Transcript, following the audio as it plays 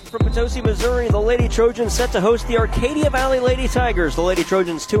from Potosi, Missouri. The Lady Trojans set to host the Arcadia Valley Lady Tigers. The Lady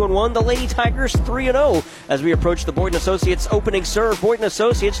Trojans 2-1, the Lady Tigers 3-0. As we approach the Boyd & Associates opening serve, Boyd &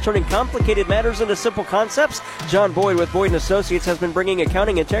 Associates turning complicated matters into simple concepts. John Boyd with Boyd & Associates has been bringing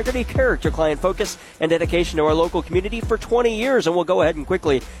accounting integrity, character, client focus, and dedication to our local community for 20 years. And we'll go ahead and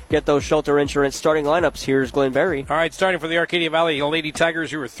quickly get those shelter insurance starting lineups. Here's Glenn Berry. All right, starting for the Arcadia Valley Lady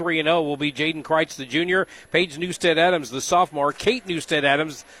Tigers, who are 3-0, will be Jaden Kreitz, the junior, Paige Newstead-Adams, the sophomore, Kate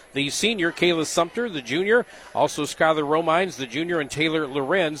Newstead-Adams, the senior, Kayla Sumter, the junior, also Skylar Romines, the junior, and Taylor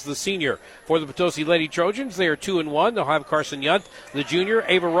Lorenz, the senior. For the Potosi Lady Trojans, they are 2-1. They'll have Carson Yunt, the junior,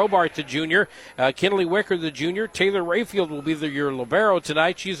 Ava Robart, the junior, Kinley Wicker, the junior, Taylor Rayfield will be your libero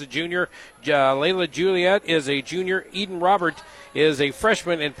tonight. She's a junior. Layla Juliet is a junior. Eden Robert is a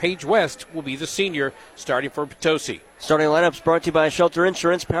freshman, and Paige West will be the senior, starting for Potosi. Starting lineups brought to you by Shelter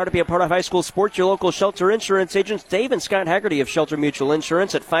Insurance. Proud to be a part of high school sports. Your local Shelter Insurance agents, Dave and Scott Haggerty of Shelter Mutual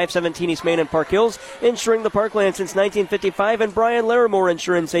Insurance at 517 East Main and Park Hills, insuring the Parkland since 1955. And Brian Larimore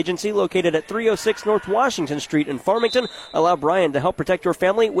Insurance Agency, located at 306 North Washington Street in Farmington. Allow Brian to help protect your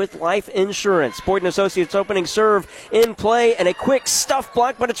family with life insurance. Boyd & Associates opening serve in play, and a quick stuff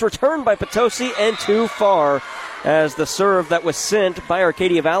block, but it's returned by Potosi and too far, as the serve that was sent by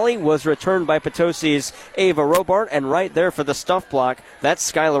Arcadia Valley was returned by Potosi's Ava Robart. And right there for the stuff block, that's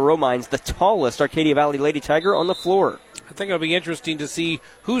Skylar Romines, the tallest Arcadia Valley Lady Tiger on the floor. I think it'll be interesting to see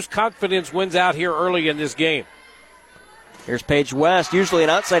whose confidence wins out here early in this game. Here's Paige West, usually an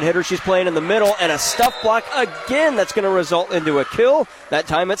outside hitter. She's playing in the middle, and a stuff block again. That's going to result into a kill. That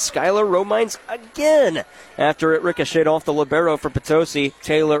time it's Skylar Romines again. After it ricocheted off the libero for Potosi,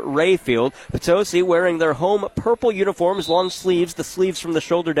 Taylor Rayfield. Potosi wearing their home purple uniforms, long sleeves. The sleeves from the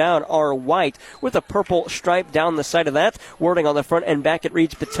shoulder down are white with a purple stripe down the side of that. Wording on the front and back, it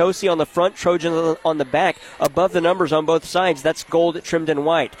reads Potosi on the front, Trojans on the back. Above the numbers on both sides, that's gold trimmed in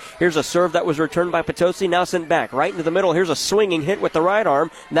white. Here's a serve that was returned by Potosi, now sent back right into the middle. Here's a swinging hit with the right arm.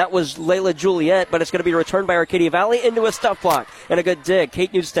 That was Layla Juliet, but it's going to be returned by Arcadia Valley into a stuff block. And a good dig.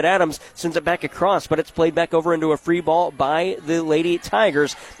 Kate Newstead-Adams sends it back across, but it's played back over into a free ball by the Lady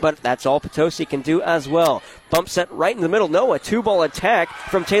Tigers. But that's all Potosi can do as well. Bump set right in the middle. No, a two-ball attack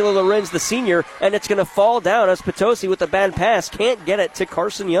from Taylor Lorenz, the senior, and it's going to fall down as Potosi with a bad pass can't get it to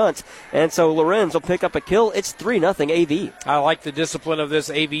Carson Yunt. And so Lorenz will pick up a kill. It's 3-0 AV. I like the discipline of this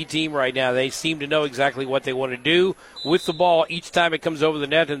AV team right now. They seem to know exactly what they want to do with the ball each time it comes over the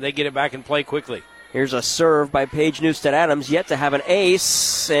net, and they get it back and play quickly. Here's a serve by Paige Newstead-Adams, yet to have an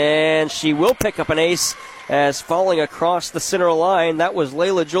ace, and she will pick up an ace as falling across the center line. That was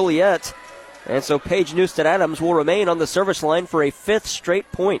Layla Juliet. And so Paige Newstead-Adams will remain on the service line for a fifth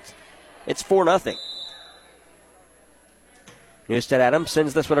straight point. It's 4-0. Newstead-Adams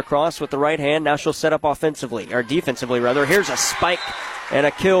sends this one across with the right hand. Now she'll set up offensively, or defensively rather. Here's a spike and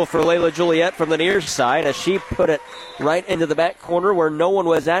a kill for Layla Juliet from the near side as she put it right into the back corner where no one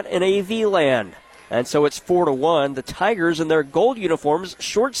was at in AV land. And so it's 4-1. The Tigers in their gold uniforms,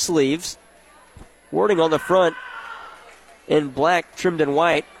 short sleeves, wording on the front in black trimmed in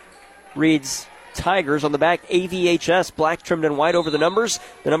white reads Tigers. On the back, AVHS, black trimmed in white over the numbers.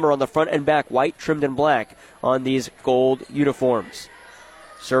 The number on the front and back, white trimmed in black on these gold uniforms.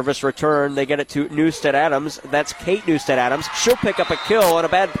 Service return, they get it to Newstead-Adams. That's Kate Newstead-Adams. She'll pick up a kill, and a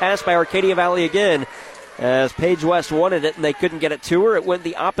bad pass by Arcadia Valley again. As Paige West wanted it and they couldn't get it to her, it went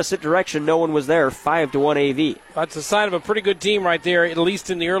the opposite direction. No one was there. 5-1 AV. That's a sign of a pretty good team right there. At least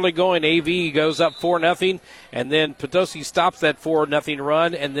in the early going, AV goes up 4-0, and then Potosi stops that 4-0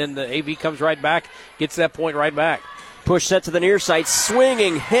 run, and then the AV comes right back, gets that point right back. Push set to the near side,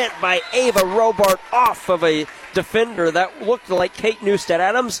 swinging hit by Ava Robart off of a defender that looked like Kate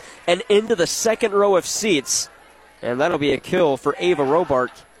Newstead-Adams and into the second row of seats. And that'll be a kill for Ava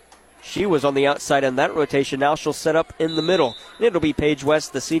Robart. She was on the outside in that rotation. Now she'll set up in the middle. It'll be Paige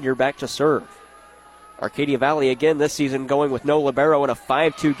West, the senior, back to serve. Arcadia Valley again this season going with no libero in a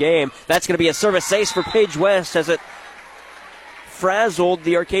 5-2 game. That's going to be a service ace for Paige West as it frazzled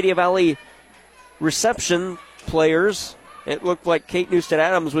the Arcadia Valley reception players. It looked like Kate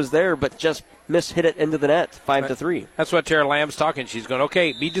Newstead-Adams was there, but just mishit it into the net, 5-3. That's what Tara Lamb's talking. She's going,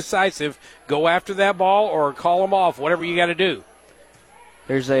 okay, be decisive. Go after that ball or call them off, whatever you got to do.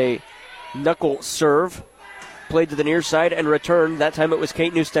 There's a knuckle serve, played to the near side and returned. That time it was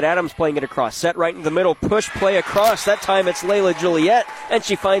Kate Newstead-Adams playing it across. Set right in the middle, push play across. That time it's Layla Juliet, and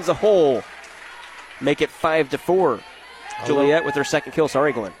she finds a hole. Make it 5-4. Juliet with her second kill.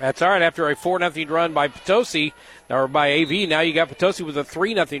 Sorry, Glenn. That's all right. After a 4-0 run by Potosi, or by AV, now you got Potosi with a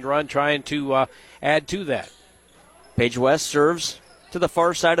 3-0 run trying to add to that. Paige West serves to the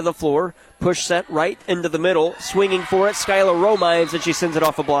far side of the floor. Push set right into the middle. Swinging for it, Skylar Romines, and she sends it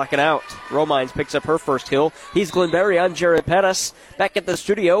off a block and out. Romines picks up her first kill. He's Glenberry. I'm Jared Pettis. Back at the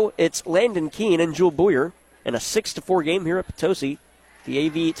studio, it's Landon Keene and Jewel Boyer in a 6-4 game here at Potosi. The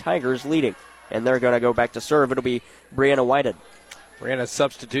AV Tigers leading, and they're going to go back to serve. It'll be Brianna Whited. Brianna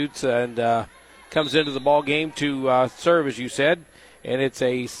substitutes and comes into the ball game to serve, as you said, and it's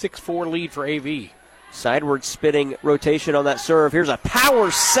a 6-4 lead for AV. Sideward spinning rotation on that serve. Here's a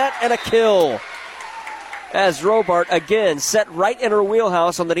power set and a kill. As Robart again set right in her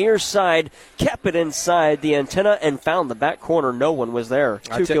wheelhouse on the near side, kept it inside the antenna and found the back corner. No one was there.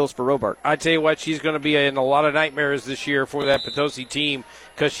 Two kills for Robart. I tell you what, she's going to be in a lot of nightmares this year for that Potosi team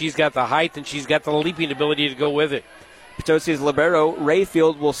because she's got the height and she's got the leaping ability to go with it. Potosi's libero,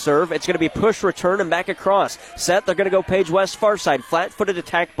 Rayfield, will serve. It's going to be push, return, and back across. Set, they're going to go Page West far side. Flat-footed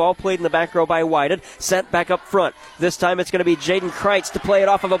attack ball played in the back row by Whited. Set back up front. This time it's going to be Jaden Kreitz to play it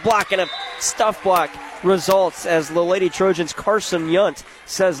off of a block, and a stuff block results as the Lady Trojans' Carson Yunt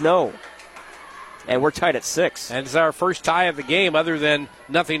says no. And we're tied at 6. And it's our first tie of the game other than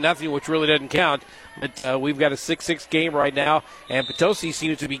nothing, which really doesn't count. But we've got a 6-6 game right now, and Potosi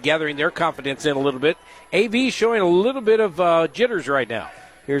seems to be gathering their confidence in a little bit. AV showing a little bit of jitters right now.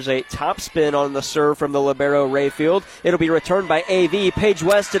 Here's a top spin on the serve from the libero, Rayfield. It'll be returned by AV. Paige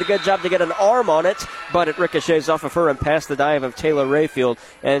West did a good job to get an arm on it, but it ricochets off of her and past the dive of Taylor Rayfield.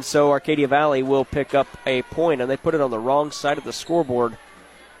 And so Arcadia Valley will pick up a point, and they put it on the wrong side of the scoreboard.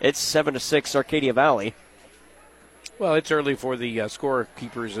 It's 7-6 Arcadia Valley. Well, it's early for the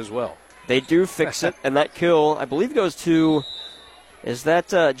scorekeepers as well. They do fix it, and that kill, I believe, goes to, is that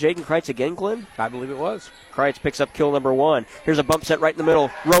Jaden Kreitz again, Glenn? I believe it was. Kreitz picks up kill number 1. Here's a bump set right in the middle.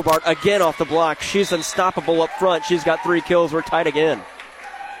 Robart again off the block. She's unstoppable up front. She's got 3 kills. We're tied again.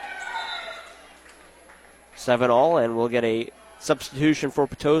 7-all, and we'll get a substitution for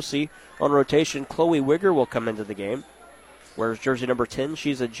Potosi on rotation. Chloe Wigger will come into the game. Wears jersey number 10.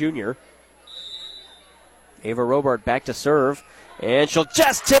 She's a junior. Ava Robart back to serve. And she'll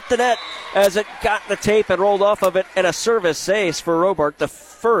just tip the net as it got the tape and rolled off of it. And a service ace for Robart. The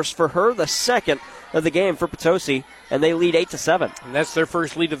first for her, the second of the game for Potosi. And they lead 8-7. And that's their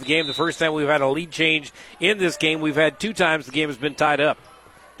first lead of the game. The first time we've had a lead change in this game. We've had 2 times the game has been tied up.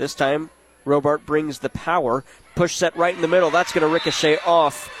 This time, Robart brings the power. Push set right in the middle. That's going to ricochet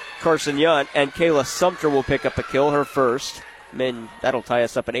off Carson Yunt. And Kayla Sumter will pick up a kill, her first. And that'll tie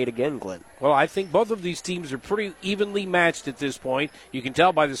us up at 8 again, Glenn. Well, I think both of these teams are pretty evenly matched at this point. You can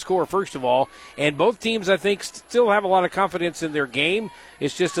tell by the score, first of all. And both teams, I think, still have a lot of confidence in their game.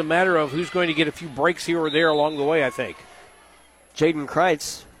 It's just a matter of who's going to get a few breaks here or there along the way, I think. Jaden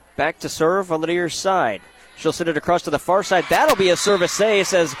Kreitz back to serve on the near side. She'll send it across to the far side. That'll be a service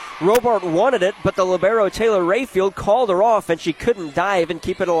ace as Robart wanted it, but the libero Taylor Rayfield called her off, and she couldn't dive and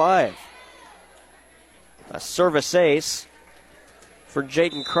keep it alive. A service ace for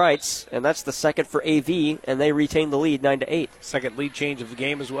Jaden Kreitz, and that's the second for AV, and they retain the lead 9-8. Second lead change of the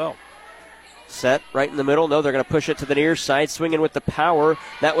game as well. Set right in the middle. No, they're going to push it to the near side, swinging with the power.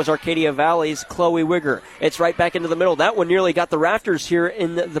 That was Arcadia Valley's Chloe Wigger. It's right back into the middle. That one nearly got the rafters here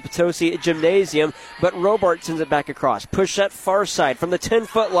in the Potosi Gymnasium, but Robart sends it back across. Push set far side from the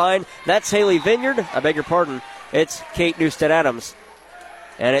 10-foot line. That's Haley Vineyard. I beg your pardon. It's Kate Newstead-Adams,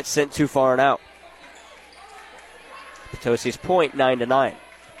 and it's sent too far and out. Potosi's point, 9-9.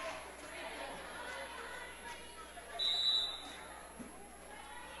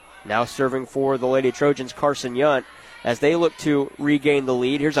 Now serving for the Lady Trojans, Carson Yunt, as they look to regain the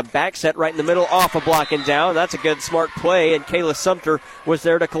lead. Here's a back set right in the middle, off a block and down. That's a good, smart play, and Kayla Sumter was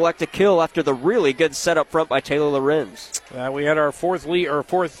there to collect a kill after the really good set up front by Taylor Lorenz. We had our fourth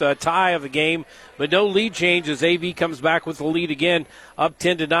tie of the game, but no lead change as AV comes back with the lead again, up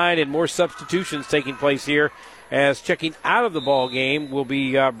 10-9, and more substitutions taking place here. As checking out of the ball game will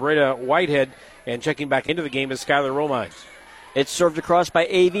be Britta Whitehead, and checking back into the game is Skylar Romines. It's served across by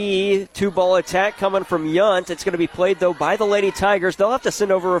AV. 2-ball attack coming from Yunt. It's going to be played, though, by the Lady Tigers. They'll have to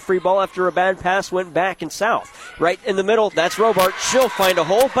send over a free ball after a bad pass went back and south. Right in the middle, that's Robart. She'll find a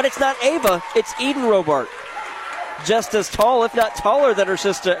hole, but it's not Ava. It's Eden Robart. Just as tall, if not taller than her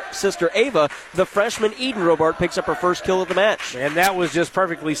sister Ava, the freshman Eden Robart picks up her first kill of the match. And that was just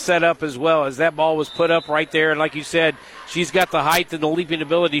perfectly set up as well, as that ball was put up right there. And like you said, she's got the height and the leaping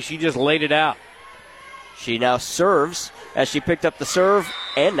ability. She just laid it out. She now serves as she picked up the serve,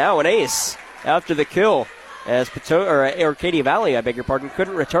 and now an ace after the kill. As Arcadia Valley, I beg your pardon,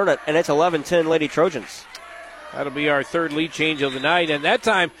 couldn't return it, and it's 11-10 Lady Trojans. That'll be our third lead change of the night, and that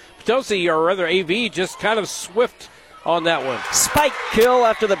time Potosi, or rather AV, just kind of swift on that one. Spike kill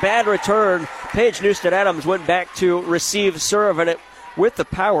after the bad return. Paige Newstead-Adams went back to receive serve, and it with the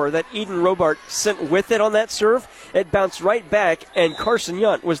power that Eden Robart sent with it on that serve. It bounced right back, and Carson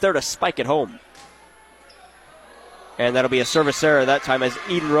Yunt was there to spike it home. And that'll be a service error that time, as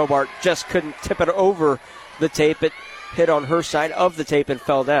Eden Robart just couldn't tip it over the tape. It hit on her side of the tape and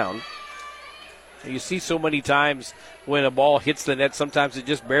fell down. You see so many times when a ball hits the net, sometimes it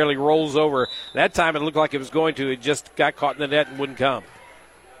just barely rolls over. That time it looked like it was going to. It just got caught in the net and wouldn't come.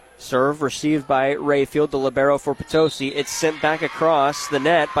 Serve received by Rayfield, the libero for Potosi. It's sent back across the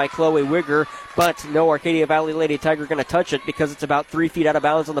net by Chloe Wigger, but no Arcadia Valley Lady Tiger going to touch it because it's about 3 feet out of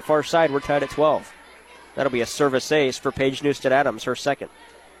bounds on the far side. We're tied at 12. That'll be a service ace for Paige Newstead-Adams, her second.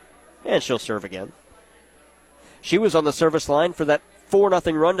 And she'll serve again. She was on the service line for that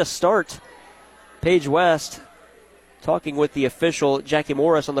 4-0 run to start. Paige West talking with the official, Jackie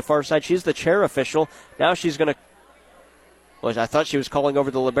Morris, on the far side. She's the chair official. Now she's going to... Well, I thought she was calling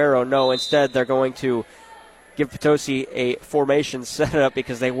over the libero. No, instead they're going to give Potosi a formation setup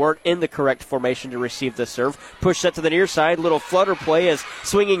because they weren't in the correct formation to receive the serve. Push set to the near side. Little flutter play as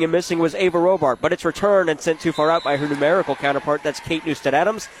swinging and missing was Ava Robart, but it's returned and sent too far out by her numerical counterpart. That's Kate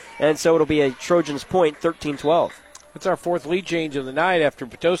Newstead-Adams, and so it'll be a Trojans point, 13-12. That's our fourth lead change of the night after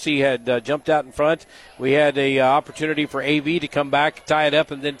Potosi had jumped out in front. We had an opportunity for AV to come back, tie it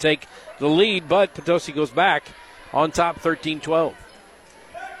up, and then take the lead, but Potosi goes back on top, 13-12.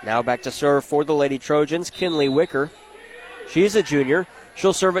 Now back to serve for the Lady Trojans, Kinley Wicker. She's a junior.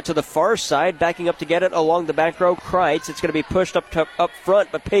 She'll serve it to the far side, backing up to get it along the back row. Kreitz. It's going to be pushed up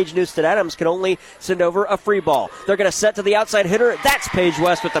front, but Paige Newstead-Adams can only send over a free ball. They're going to set to the outside hitter. That's Paige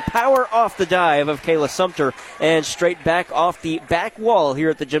West with the power off the dive of Kayla Sumter and straight back off the back wall here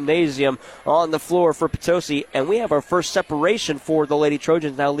at the gymnasium on the floor for Potosi. And we have our first separation for the Lady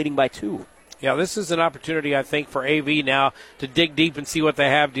Trojans, now leading by 2. Yeah, this is an opportunity, I think, for AV now to dig deep and see what they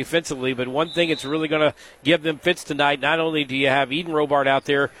have defensively. But one thing it's really going to give them fits tonight, not only do you have Eden Robart out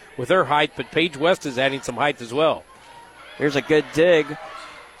there with her height, but Paige West is adding some height as well. Here's a good dig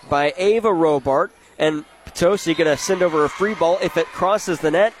by Ava Robart, and Potosi going to send over a free ball. If it crosses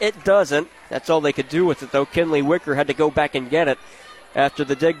the net, it doesn't. That's all they could do with it, though. Kinley Wicker had to go back and get it after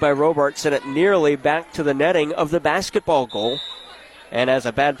the dig by Robart sent it nearly back to the netting of the basketball goal. And as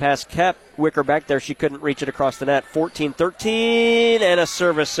a bad pass kept Wicker back there, she couldn't reach it across the net. 14-13, and a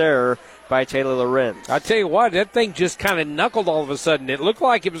service error by Taylor Lorenz. I tell you what, that thing just kind of knuckled all of a sudden. It looked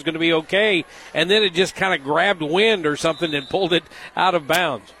like it was going to be okay, and then it just kind of grabbed wind or something and pulled it out of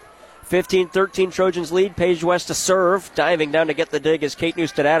bounds. 15-13 Trojans lead. Paige West to serve. Diving down to get the dig is Kate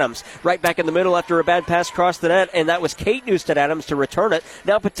Newstead-Adams. Right back in the middle after a bad pass across the net, and that was Kate Newstead-Adams to return it.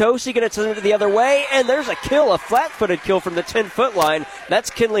 Now Potosi going to send it the other way, and there's a kill, a flat-footed kill from the 10-foot line. That's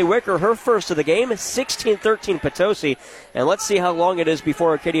Kinley Wicker, her first of the game. 16-13 Potosi. And let's see how long it is before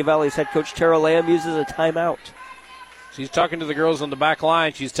Arcadia Valley's head coach Tara Lamb uses a timeout. She's talking to the girls on the back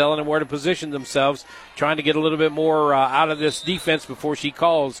line. She's telling them where to position themselves, trying to get a little bit more out of this defense before she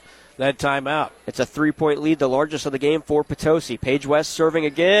calls that timeout. It's a 3-point lead, the largest of the game for Potosi. Paige West serving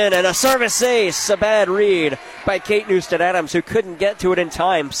again, and a service ace. A bad read by Kate Newstead-Adams, who couldn't get to it in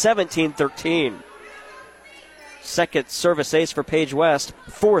time. 17-13. Second service ace for Paige West,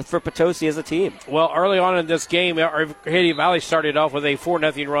 fourth for Potosi as a team. Well, early on in this game, Arcadia Valley started off with a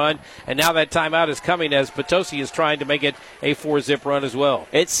 4-0 run, and now that timeout is coming as Potosi is trying to make it a 4-zip run as well.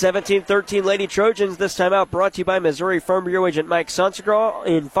 It's 17-13 Lady Trojans. This timeout brought to you by Missouri Farm Bureau agent Mike Sonsegraw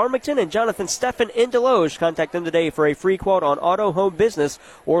in Farmington and Jonathan Steffen in Deloge. Contact them today for a free quote on auto, home, business,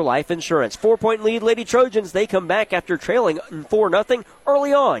 or life insurance. 4-point lead Lady Trojans. They come back after trailing 4-0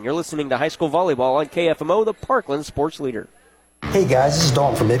 early on. You're listening to high school volleyball on KFMO, the Parkland Sports Leader. Hey guys, this is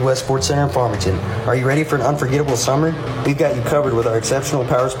Dalton from Midwest Sports Center in Farmington. Are you ready for an unforgettable summer? We've got you covered with our exceptional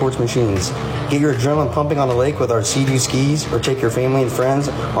power sports machines. Get your adrenaline pumping on the lake with our Sea-Doo skis, or take your family and friends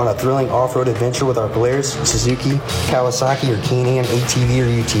on a thrilling off-road adventure with our Polaris, Suzuki, Kawasaki, or Can-Am ATV or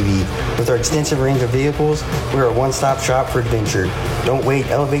UTV. With our extensive range of vehicles, we're a one-stop shop for adventure. Don't wait,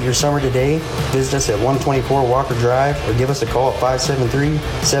 elevate your summer today. Visit us at 124 Walker Drive or give us a call at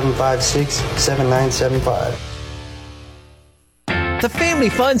 573-756-7975. The Family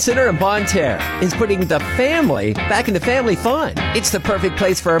Fun Center in Bonne Terre is putting the family back into family fun. It's the perfect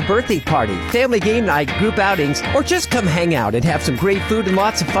place for a birthday party, family game night, group outings, or just come hang out and have some great food and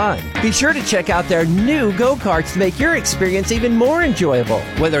lots of fun. Be sure to check out their new go-karts to make your experience even more enjoyable.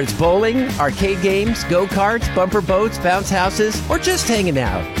 Whether it's bowling, arcade games, go-karts, bumper boats, bounce houses, or just hanging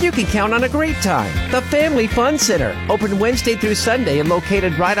out, you can count on a great time. The Family Fun Center, open Wednesday through Sunday and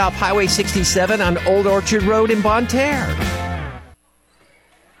located right off Highway 67 on Old Orchard Road in Bonne Terre.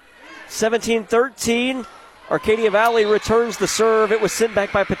 17-13, Arcadia Valley returns the serve. It was sent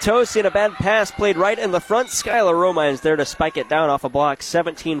back by Potosi, and a bad pass played right in the front. Skylar Romines there to spike it down off a block.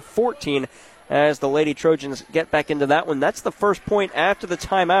 17-14 as the Lady Trojans get back into that one. That's the first point after the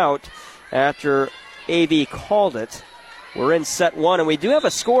timeout after AV called it. We're in set one, and we do have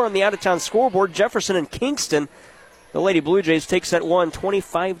a score on the out-of-town scoreboard. Jefferson and Kingston. The Lady Blue Jays take set one,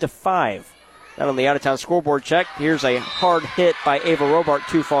 25-5. That on the out-of-town scoreboard check. Here's a hard hit by Ava Robart,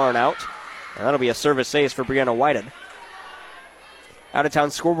 too far and out. And that'll be a service ace for Brianna Whited.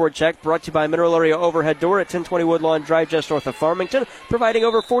 Out-of-town scoreboard check brought to you by Mineral Area Overhead Door at 1020 Woodlawn Drive just north of Farmington, providing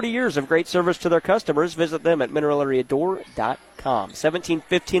over 40 years of great service to their customers. Visit them at mineralareadoor.com.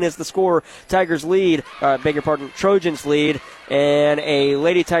 17-15 is the score. Tigers lead, Trojans lead, and a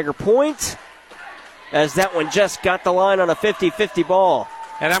Lady Tiger point as that one just got the line on a 50-50 ball.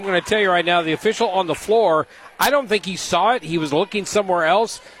 And I'm going to tell you right now, the official on the floor, I don't think he saw it. He was looking somewhere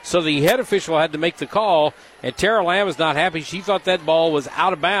else, so the head official had to make the call. And Tara Lamb is not happy. She thought that ball was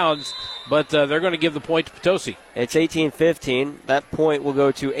out of bounds, but they're going to give the point to Potosi. It's 18-15. That point will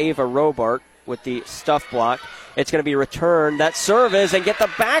go to Ava Robart with the stuff block. It's going to be returned. That serve is, and get the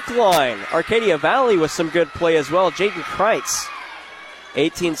back line. Arcadia Valley with some good play as well. Jaden Kreitz,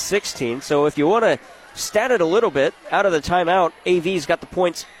 18-16. So if you want to stat it a little bit out of the timeout, AV's got the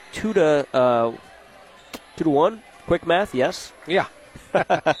points 2-1. Quick math, yes? Yeah.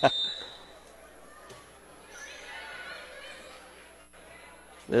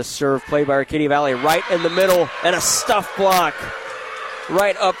 This serve played by Arcadia Valley right in the middle, and a stuff block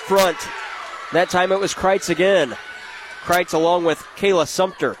right up front. That time it was Kreitz again. Kreitz along with Kayla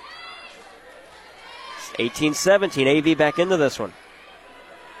Sumter. 18-17, AV back into this one.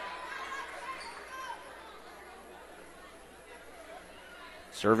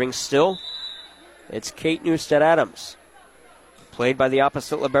 Serving still, it's Kate Newstead-Adams. Played by the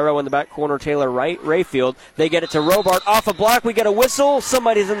opposite libero in the back corner, Taylor Rayfield. They get it to Robart off a block. We get a whistle.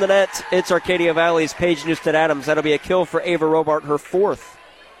 Somebody's in the net. It's Arcadia Valley's Paige Newstead-Adams. That'll be a kill for Ava Robart, her fourth.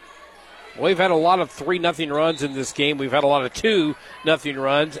 We've had a lot of 3-0 runs in this game. We've had a lot of 2-0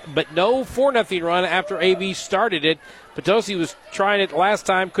 runs, but no 4-0 run after AV started it. Potosi was trying it last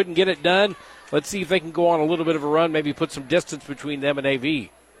time, couldn't get it done. Let's see if they can go on a little bit of a run, maybe put some distance between them and AV.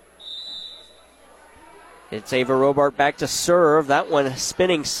 It's Ava Robart back to serve. That one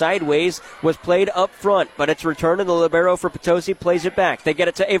spinning sideways was played up front, but it's returned, and the libero for Potosi plays it back. They get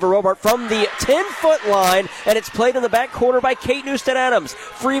it to Ava Robart from the 10-foot line, and it's played in the back corner by Kate Newstead-Adams.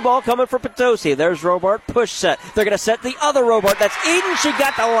 Free ball coming for Potosi. There's Robart, push set. They're going to set the other Robart. That's Eden. She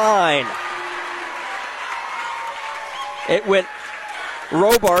got the line. It went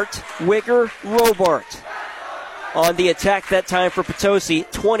Robart, Wicker, Robart on the attack that time for Potosi,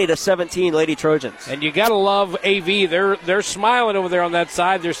 20-17 Lady Trojans. And you got to love AV. They're smiling over there on that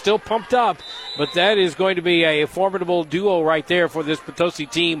side. They're still pumped up, but that is going to be a formidable duo right there for this Potosi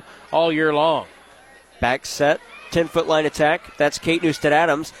team all year long. Back set, 10-foot line attack. That's Kate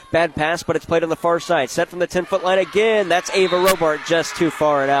Newstead-Adams. Bad pass, but it's played on the far side. Set from the 10-foot line again. That's Ava Robart just too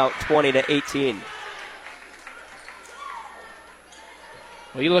far and out, 20-18.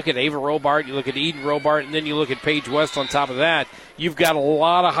 Well, you look at Ava Robart, you look at Eden Robart, and then you look at Paige West on top of that. You've got a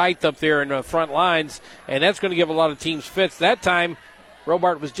lot of height up there in the front lines, and that's going to give a lot of teams fits. That time,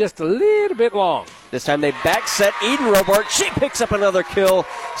 Robart was just a little bit long. This time they back set Eden Robart. She picks up another kill.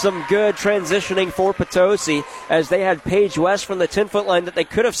 Some good transitioning for Potosi as they had Paige West from the 10-foot line that they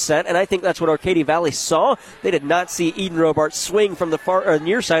could have set, and I think that's what Arcadia Valley saw. They did not see Eden Robart swing from the far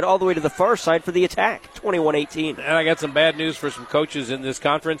near side all the way to the far side for the attack. 21-18. And I got some bad news for some coaches in this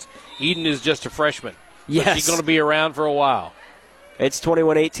conference. Eden is just a freshman. Yes. She's going to be around for a while. It's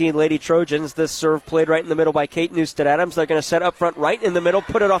 21-18 Lady Trojans. This serve played right in the middle by Kate Newstead-Adams. They're going to set up front right in the middle,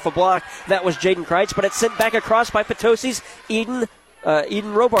 put it off a block. That was Jaden Kreitz, but it's sent back across by Potosi's Eden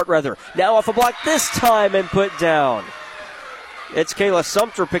Robart. Now off a block this time and put down. It's Kayla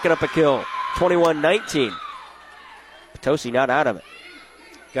Sumter picking up a kill. 21-19. Potosi not out of it.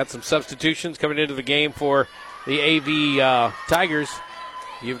 Got some substitutions coming into the game for the AV Tigers.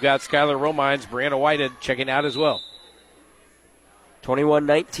 You've got Skylar Romines, Brianna Whitehead checking out as well.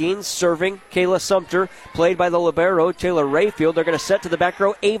 21-19, serving Kayla Sumter, played by the libero, Taylor Rayfield. They're going to set to the back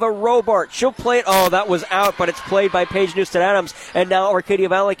row, Ava Robart. She'll play it. Oh, that was out, but it's played by Paige Newstead-Adams. And now Arcadia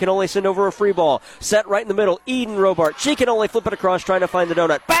Valley can only send over a free ball. Set right in the middle, Eden Robart. She can only flip it across, trying to find the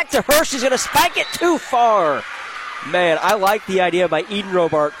donut. Back to her. She's going to spike it too far. Man, I like the idea by Eden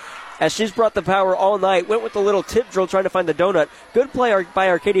Robart. As she's brought the power all night, went with the little tip drill trying to find the donut. Good play by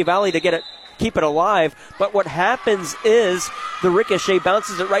Arcadia Valley to get it keep it alive. But what happens is the ricochet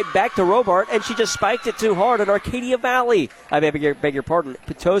bounces it right back to Robart, and she just spiked it too hard in Arcadia Valley. I beg your pardon.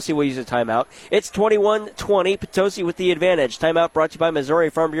 Potosi will use a timeout. It's 21-20. Potosi with the advantage. Timeout brought to you by Missouri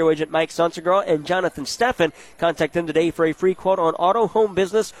Farm Bureau agent Mike Sonsegraw and Jonathan Steffen. Contact them today for a free quote on auto, home,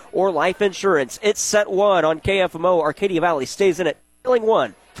 business, or life insurance. It's set 1 on KFMO. Arcadia Valley stays in it. Trailing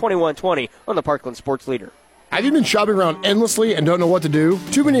 1, 21-20 on the Parkland Sports Leader. Have you been shopping around endlessly and don't know what to do?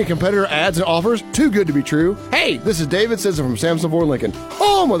 Too many competitor ads and offers? Too good to be true? Hey, this is David Sisson from Samson Ford Lincoln,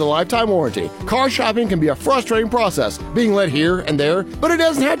 home of the lifetime warranty. Car shopping can be a frustrating process, being led here and there, but it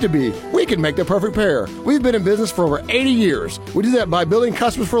doesn't have to be. We can make the perfect pair. We've been in business for over 80 years. We do that by building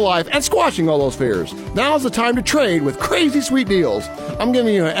customers for life and squashing all those fears. Now's the time to trade with crazy sweet deals. I'm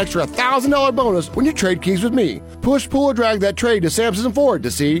giving you an extra $1,000 bonus when you trade keys with me. Push, pull, or drag that trade to Samson Ford to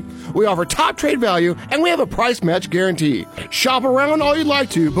see. We offer top trade value, and we have a price match guarantee. Shop around all you'd like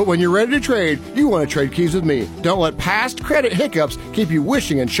to, but when you're ready to trade, you want to trade keys with me. Don't let past credit hiccups keep you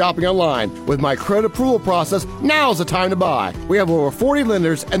wishing and shopping online. With my credit approval process, now's the time to buy. We have over 40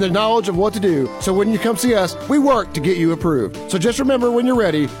 lenders and the knowledge of what to do, so when you come see us, we work to get you approved. So just remember, when you're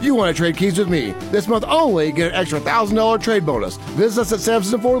ready, you want to trade keys with me. This month only, get an extra $1,000 trade bonus. Visit us at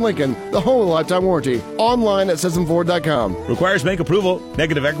Samson Ford Lincoln, the home of the lifetime warranty. Online at SamsonFord.com. Requires bank approval.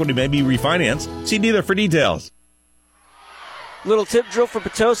 Negative equity may be refinanced. See dealer for details. Little tip drill for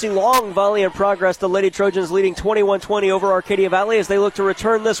Potosi. Long volley in progress. The Lady Trojans leading 21-20 over Arcadia Valley as they look to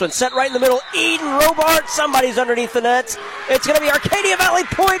return this one. Set right in the middle. Eden Robart. Somebody's underneath the net. It's going to be Arcadia Valley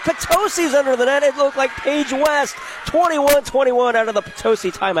point. Potosi's under the net. It looked like Paige West. 21-21 out of the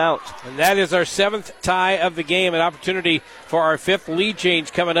Potosi timeout. And that is our 7th tie of the game. An opportunity for our 5th lead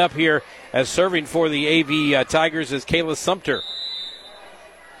change coming up here as serving for the AV Tigers is Kayla Sumter.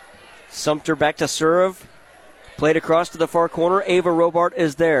 Sumter back to serve. Played across to the far corner. Ava Robart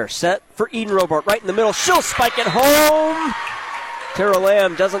is there. Set for Eden Robart right in the middle. She'll spike it home. Tara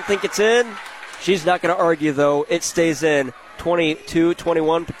Lamb doesn't think it's in. She's not going to argue, though. It stays in.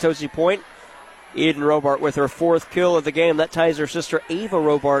 22-21 Potosi point. Eden Robart with her 4th kill of the game. That ties her sister Ava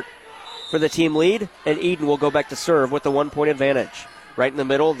Robart for the team lead. And Eden will go back to serve with the 1-point advantage. Right in the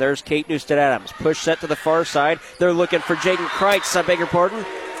middle, there's Kate Newstead-Adams. Push set to the far side. They're looking for Jaden Kreitz. I beg your pardon.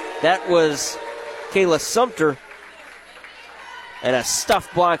 That was Kayla Sumter. And a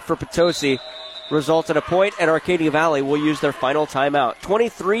stuff block for Potosi results in a point, and Arcadia Valley will use their final timeout.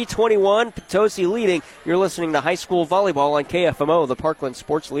 23-21, Potosi leading. You're listening to high school volleyball on KFMO, the Parkland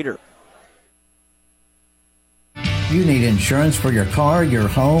Sports Leader. You need insurance for your car, your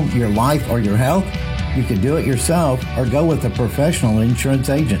home, your life, or your health? You can do it yourself or go with a professional insurance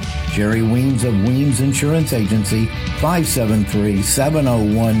agent. Jerry Weems of Weems Insurance Agency,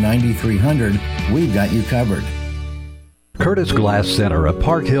 573-701-9300. We've got you covered. Curtis Glass Center of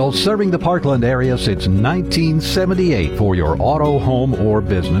Park Hill, serving the Parkland area since 1978 for your auto, home, or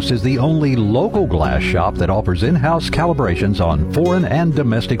business, is the only local glass shop that offers in-house calibrations on foreign and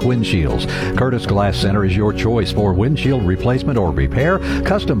domestic windshields. Curtis Glass Center is your choice for windshield replacement or repair,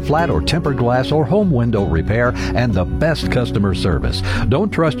 custom flat or tempered glass or home window repair, and the best customer service. Don't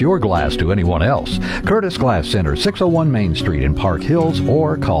trust your glass to anyone else. Curtis Glass Center, 601 Main Street in Park Hills,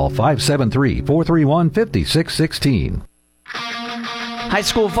 or call 573-431-5616. High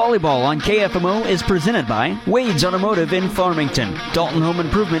school volleyball on KFMO is presented by Wade's Automotive in Farmington, Dalton Home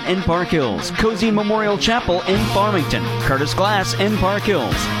Improvement in Park Hills, Cozy Memorial Chapel in Farmington, Curtis Glass in Park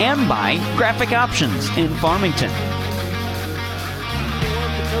Hills, and by Graphic Options in Farmington.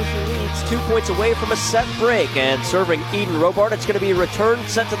 Potosi leads 2 points away from a set break, and serving Eden Robart, it's going to be a return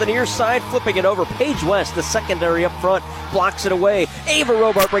set to the near side, flipping it over. Paige West, the secondary up front, blocks it away. Ava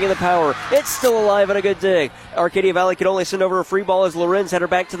Robart bringing the power. It's still alive and a good dig. Arcadia Valley can only send over a free ball as Lorenz had her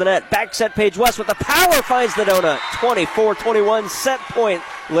back to the net. Back set Paige West with the power, finds the donut. 24-21 set point,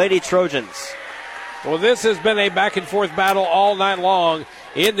 Lady Trojans. Well, this has been a back-and-forth battle all night long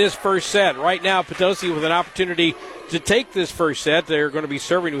in this first set. Right now, Potosi with an opportunity to take this first set. They're going to be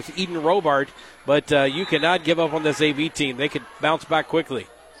serving with Eden Robart, but you cannot give up on this AV team. They could bounce back quickly.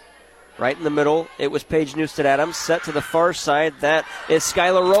 Right in the middle, it was Paige Newstead-Adams. Set to the far side, that is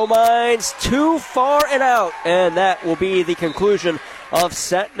Skylar Romines. Too far and out, and that will be the conclusion of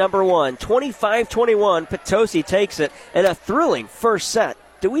set number 1. 25-21, Potosi takes it, and a thrilling first set.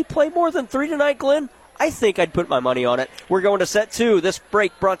 Do we play more than 3 tonight, Glenn? I think I'd put my money on it. We're going to set 2. This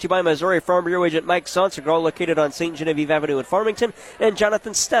break brought to you by Missouri Farm Bureau agent Mike Sonsegraw, located on St. Genevieve Avenue in Farmington, and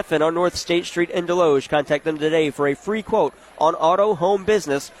Jonathan Steffen on North State Street in Deloge. Contact them today for a free quote on auto, home,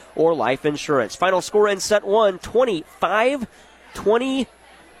 business, or life insurance. Final score in set 1, 25-21.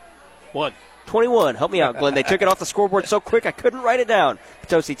 21. Help me out, Glenn. They took it off the scoreboard so quick I couldn't write it down.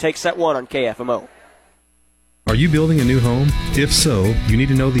 Potosi takes set 1 on KFMO. Are you building a new home? If so, you need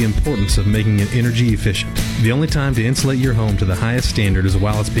to know the importance of making it energy efficient. The only time to insulate your home to the highest standard is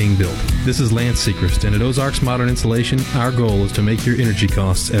while it's being built. This is Lance Seacrest, and at Ozarks Modern Insulation, our goal is to make your energy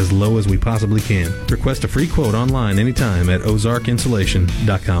costs as low as we possibly can. Request a free quote online anytime at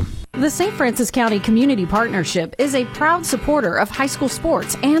ozarkinsulation.com. The St. Francis County Community Partnership is a proud supporter of high school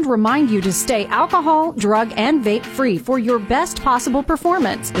sports and remind you to stay alcohol, drug, and vape free for your best possible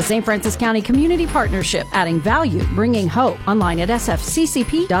performance. The St. Francis County Community Partnership, adding value, bringing hope. Online at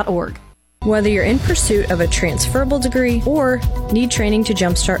sfccp.org. Whether you're in pursuit of a transferable degree or need training to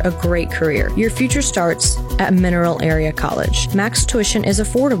jumpstart a great career, your future starts at Mineral Area College. Max tuition is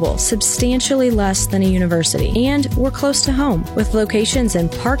affordable, substantially less than a university, and we're close to home with locations in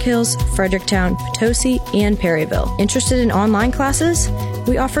Park Hills, Fredericktown, Potosi, and Perryville. Interested in online classes?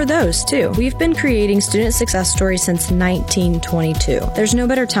 We offer those too. We've been creating student success stories since 1922. There's no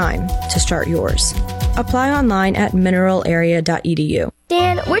better time to start yours. Apply online at mineralarea.edu.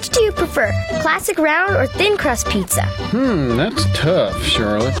 Dan, which do you prefer, classic round or thin crust pizza? That's tough,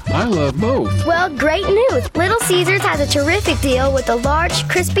 Charlotte. I love both. Well, great news. Little Caesars has a terrific deal with a large,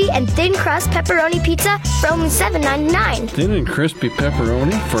 crispy, and thin crust pepperoni pizza for only $7.99. Thin and crispy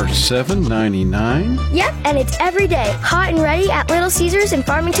pepperoni for $7.99? Yep, and it's every day, hot and ready at Little Caesars in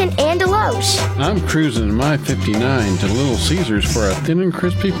Farmington and Deloge. I'm cruising in my 59 to Little Caesars for a thin and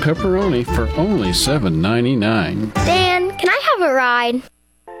crispy pepperoni for only $7.99. Dan, can I have a ride?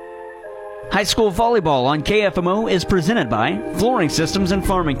 High school volleyball on KFMO is presented by Flooring Systems in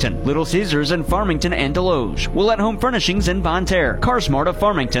Farmington, Little Caesars in Farmington and Deloge, Willett Home Furnishings in Bonne Terre, CarSmart of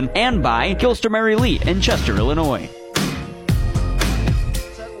Farmington, and by Gilster Mary Lee in Chester, Illinois.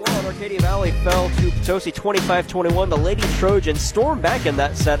 Arcadia Valley fell to Potosi 25-21. The Lady Trojans stormed back in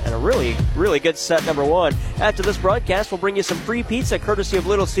that set, and a really, really good set number 1. After this broadcast, we'll bring you some free pizza courtesy of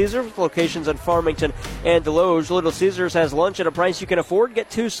Little Caesars with locations in Farmington and Deloge. Little Caesars has lunch at a price you can afford.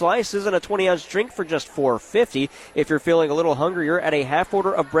 Get 2 slices and a 20-ounce drink for just $4.50. If you're feeling a little hungrier, add a half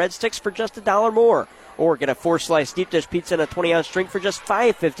order of breadsticks for just $1 more. Or get a 4-slice deep dish pizza and a 20-ounce drink for just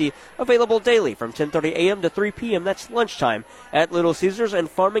 $5.50. Available daily from 10:30 a.m. to 3 p.m. That's lunchtime at Little Caesars and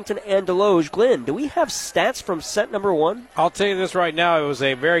Farmington and Deloge. Glenn, do we have stats from set number 1? I'll tell you this right now. It was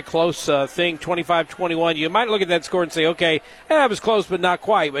a very close thing, 25-21. You might look at that score and say, okay, it was close but not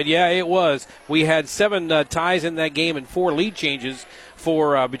quite. But, yeah, it was. We had 7 ties in that game and 4 lead changes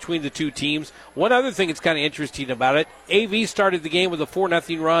for between the two teams. One other thing that's kind of interesting about it, AV started the game with a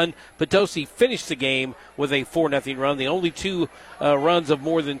 4-0 run. Potosi finished the game with a 4-0 run. The only 2 runs of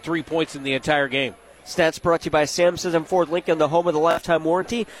more than 3 points in the entire game. Stats brought to you by Samson's and Ford Lincoln, the home of the lifetime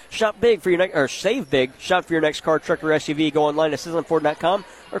warranty. Shop big for your next, or save big. Shop for your next car, truck, or SUV. Go online to SislinFord.com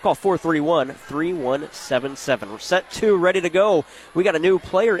or call 431-3177. We're set 2, ready to go. We got a new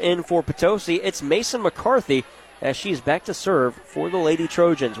player in for Potosi. It's Mason McCarthy, as she's back to serve for the Lady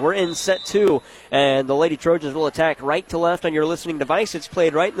Trojans. We're in set 2, and the Lady Trojans will attack right to left on your listening device. It's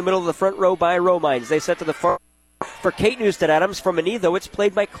played right in the middle of the front row by Romines. They set to the far. For Kate Newstead-Adams from Manetho, it's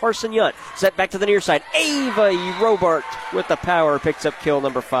played by Carson Yunt. Set back to the near side. Ava Robart with the power picks up kill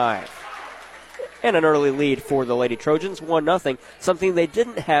number 5. And an early lead for the Lady Trojans, 1-0, something they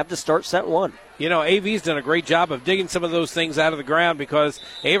didn't have to start set 1. You know, AV's done a great job of digging some of those things out of the ground because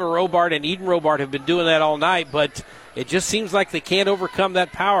Ava Robart and Eden Robart have been doing that all night, but it just seems like they can't overcome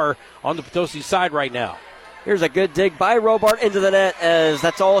that power on the Potosi side right now. Here's a good dig by Robart into the net, as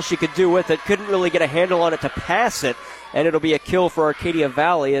that's all she could do with it. Couldn't really get a handle on it to pass it, and it'll be a kill for Arcadia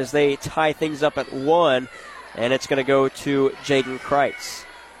Valley as they tie things up at 1, and it's going to go to Jaden Kreitz.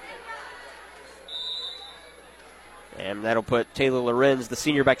 And that'll put Taylor Lorenz, the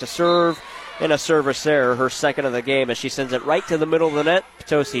senior, back to serve, and a service error, her second of the game, as she sends it right to the middle of the net.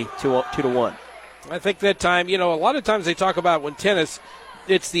 Potosi 2-1. I think that time, you know, a lot of times they talk about when tennis,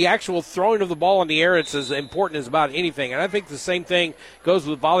 it's the actual throwing of the ball in the air. It's as important as about anything. And I think the same thing goes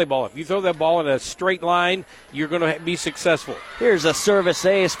with volleyball. If you throw that ball in a straight line, you're going to be successful. Here's a service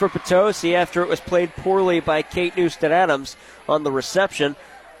ace for Potosi after it was played poorly by Kate Newstead-Adams on the reception.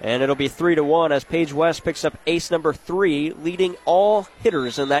 And it'll be 3-1 as Paige West picks up ace number 3, leading all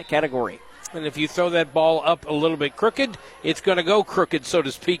hitters in that category. And if you throw that ball up a little bit crooked, it's going to go crooked, so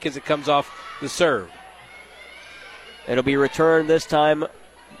to speak, as it comes off the serve. It'll be returned this time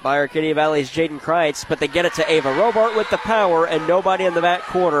by Arcadia Valley's Jaden Kreitz, but they get it to Ava Robart with the power and nobody in the back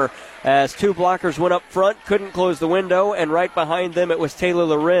corner as 2 blockers went up front, couldn't close the window, and right behind them it was Taylor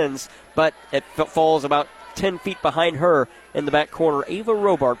Lorenz, but it falls about 10 feet behind her in the back corner. Ava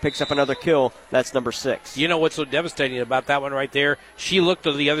Robart picks up another kill. That's number 6. You know what's so devastating about that one right there? She looked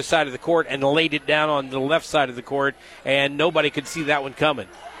to the other side of the court and laid it down on the left side of the court, and nobody could see that one coming.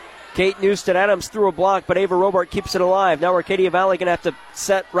 Kate Newstead-Adams threw a block, but Ava Robart keeps it alive. Now Arcadia Valley going to have to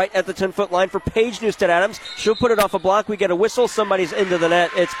set right at the 10-foot line for Paige Newstead-Adams. She'll put it off a block. We get a whistle. Somebody's into the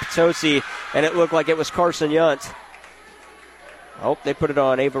net. It's Potosi, and it looked like it was Carson Yunt. Oh, they put it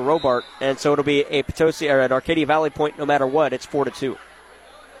on Ava Robart, and so it'll be a Potosi or an Arcadia Valley point no matter what. It's 4-2.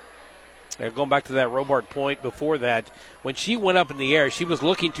 Going back to that Robart point before that, when she went up in the air, she was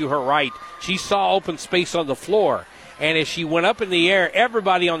looking to her right. She saw open space on the floor. And as she went up in the air,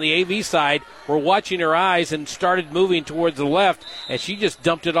 everybody on the AV side were watching her eyes and started moving towards the left, and she just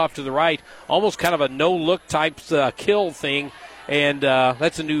dumped it off to the right, almost kind of a no-look type kill thing. And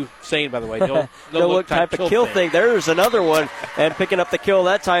that's a new saying, by the way. No-look type of kill thing. There's another one. And picking up the kill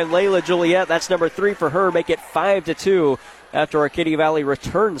that time, Layla Juliet. That's number 3 for her. Make it 5-2 after Arcadia Valley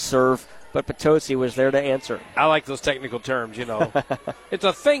returns serve. But Potosi was there to answer. I like those technical terms, you know. It's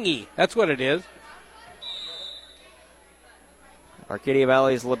a thingy. That's what it is. Arcadia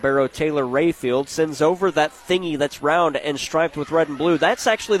Valley's libero Taylor Rayfield sends over that thingy that's round and striped with red and blue. That's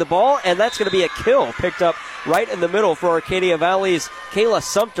actually the ball, and that's going to be a kill. Picked up right in the middle for Arcadia Valley's Kayla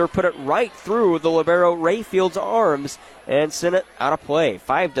Sumter. Put it right through the libero Rayfield's arms and sent it out of play.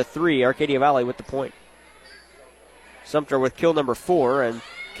 5-3, Arcadia Valley with the point. Sumter with kill number 4, and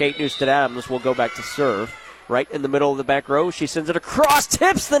Kate Newstead-Adams will go back to serve. Right in the middle of the back row. She sends it across,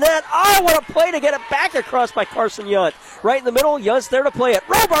 tips the net. Oh, what a play to get it back across by Carson Yunt. Right in the middle, Yunt's there to play it.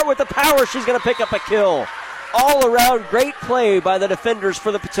 Robart with the power. She's going to pick up a kill. All around, great play by the defenders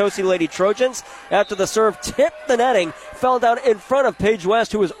for the Potosi Lady Trojans. After the serve tipped the netting, fell down in front of Paige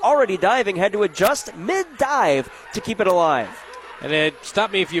West, who was already diving, had to adjust mid-dive to keep it alive. And then,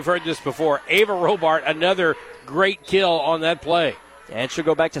 stop me if you've heard this before, Ava Robart, another great kill on that play. And she'll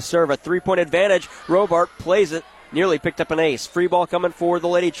go back to serve. A 3-point advantage. Robart plays it. Nearly picked up an ace. Free ball coming for the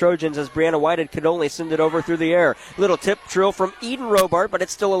Lady Trojans as Brianna Whited could only send it over through the air. Little tip drill from Eden Robart, but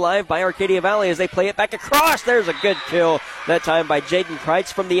it's still alive by Arcadia Valley as they play it back across. There's a good kill. That time by Jaden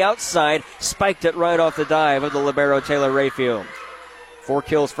Kreitz from the outside. Spiked it right off the dive of the libero Taylor Rayfield. 4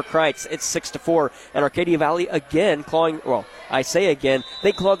 kills for Kreitz. It's 6-4. And Arcadia Valley again clawing, well, I say again,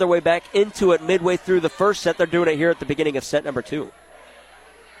 they clawed their way back into it midway through the first set. They're doing it here at the beginning of set number 2.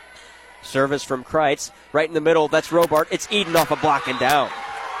 Service from Kreitz. Right in the middle, that's Robart. It's Eden off a block and down.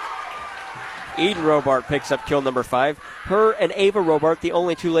 Eden Robart picks up kill number 5. Her and Ava Robart, the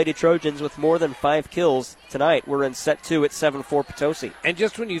only 2 Lady Trojans with more than 5 kills tonight. We're in set 2 at 7-4 Potosi. And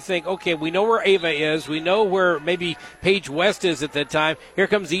just when you think, okay, we know where Ava is, we know where maybe Paige West is at that time, here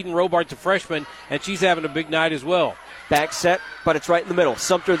comes Eden Robart, the freshman, and she's having a big night as well. Back set, but it's right in the middle.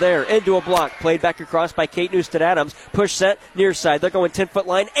 Sumter there, into a block. Played back across by Kate Newstead-Adams. Push set, near side. They're going 10-foot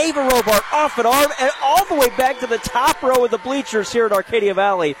line. Ava Robart off an arm and all the way back to the top row of the bleachers here at Arcadia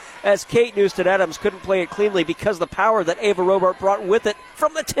Valley as Kate Newstead-Adams couldn't play it cleanly because of the power that Ava Robart brought with it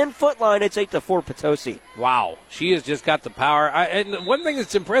from the 10-foot line. It's 8-4 Potosi. Wow, she has just got the power. And one thing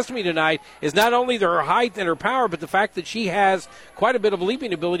that's impressed me tonight is not only her height and her power, but the fact that she has quite a bit of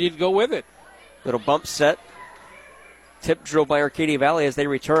leaping ability to go with it. Little bump set. Tip drill by Arcadia Valley as they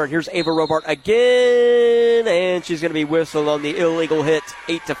return. Here's Ava Robart again, and she's going to be whistled on the illegal hit.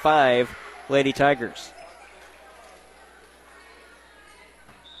 8-5, Lady Tigers.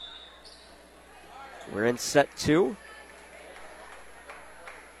 We're in set 2.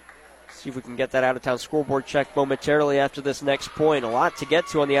 See if we can get that out-of-town scoreboard check momentarily after this next point. A lot to get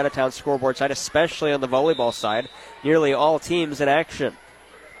to on the out-of-town scoreboard side, especially on the volleyball side. Nearly all teams in action.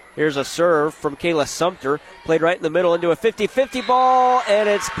 Here's a serve from Kayla Sumter. Played right in the middle into a 50-50 ball, and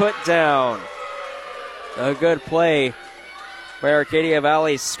it's put down. A good play by Arcadia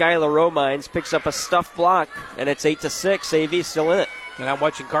Valley's Skylar Romines. Picks up a stuffed block, and it's 8-6. AV still in it. And I'm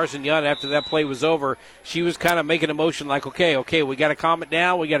watching Carson Young after that play was over. She was kind of making a motion like, okay, we got to calm it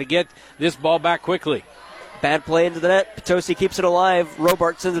down. We got to get this ball back quickly. Bad play into the net. Potosi keeps it alive.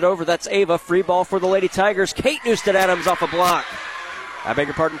 Robart sends it over. That's Ava. Free ball for the Lady Tigers. Kate Newstead-Adams off a block. I beg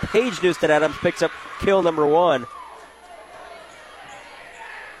your pardon, Paige Newstead-Adams picks up kill number 1.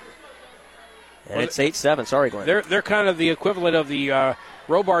 And it's 8-7. Sorry, Glenn. They're kind of the equivalent of the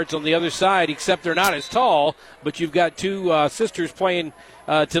Robarts on the other side, except they're not as tall. But you've got 2 sisters playing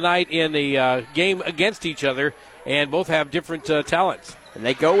tonight in the game against each other, and both have different talents. And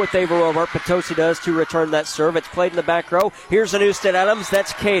they go with Ava Robart. Potosi does to return that serve. It's played in the back row. Here's a Newstead-Adams.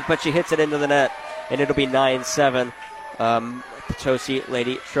 That's Kate, but she hits it into the net. And it'll be 9-7. Potosi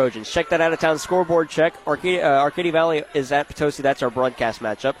Lady Trojans. Check that out-of-town scoreboard check. Arcadia Valley is at Potosi. That's our broadcast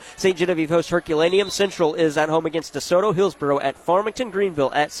matchup. St. Genevieve hosts Herculaneum. Central is at home against DeSoto. Hillsboro at Farmington.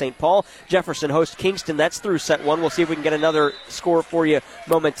 Greenville at St. Paul. Jefferson hosts Kingston. That's through set one. We'll see if we can get another score for you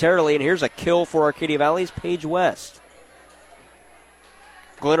momentarily. And here's a kill for Arcadia Valley's Paige West.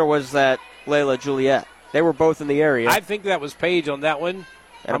 Glenn, or was that Layla Juliet? They were both in the area. I think that was Paige on that one.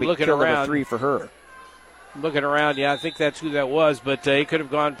 I'm looking around. Number 3 for her. Looking around, yeah, I think that's who that was, but it could have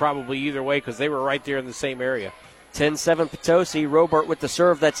gone probably either way because they were right there in the same area. 10-7 Potosi. Robart with the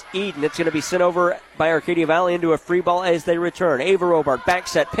serve. That's Eden. It's going to be sent over by Arcadia Valley into a free ball as they return. Ava Robart, back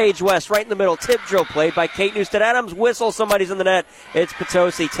set. Paige West right in the middle. Tip drill played by Kate Newstead Adams. Whistle. Somebody's in the net. It's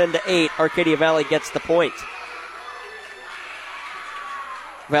Potosi 10-8. Arcadia Valley gets the point.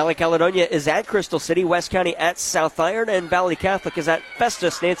 Valley Caledonia is at Crystal City, West County at South Iron, and Valley Catholic is at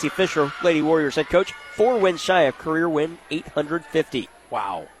Festus. Nancy Fisher, Lady Warriors head coach, 4 wins shy of career win 850.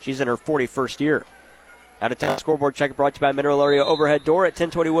 Wow. She's in her 41st year. Out-of-town scoreboard check brought to you by Mineral Area Overhead Door at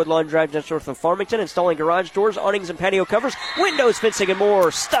 1020 Woodlawn Drive just north of Farmington. Installing garage doors, awnings, and patio covers, windows, fencing, and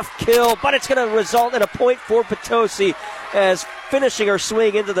more. Stuffed kill, but it's going to result in a point for Potosi as finishing her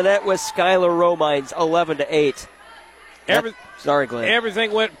swing into the net with Skylar Romines, 11-8. Sorry, Glenn.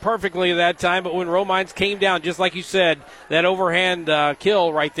 Everything went perfectly that time, but when Romines came down, just like you said, that overhand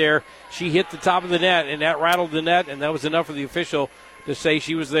kill right there, she hit the top of the net, and that rattled the net, and that was enough for the official to say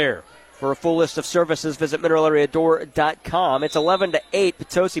she was there. For a full list of services, visit mineralareadoor.com. It's 11-8.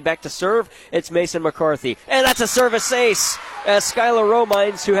 Potosi back to serve. It's Mason McCarthy. And that's a service ace as Skylar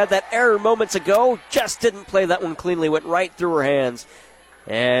Romines, who had that error moments ago, just didn't play that one cleanly, went right through her hands.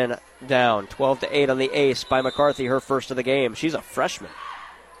 And down 12-8 on the ace by McCarthy, her first of the game. She's a freshman.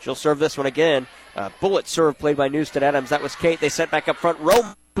 She'll serve this one again. Bullet serve played by Newstead Adams. That was Kate. They set back up front.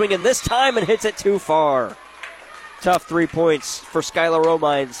 Rome swinging this time and hits it too far. Tough 3 points for Skylar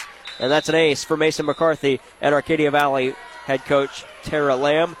Romines. And that's an ace for Mason McCarthy. And Arcadia Valley head coach Tara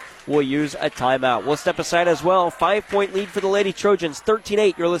Lamb will use a timeout. We'll step aside as well. 5-point lead for the Lady Trojans.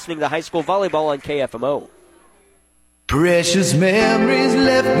 13-8. You're listening to High School Volleyball on KFMO. Precious memories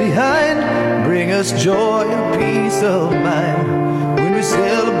left behind bring us joy and peace of mind when we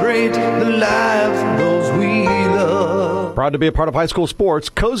celebrate the lives of those we love. Proud to be a part of high school sports,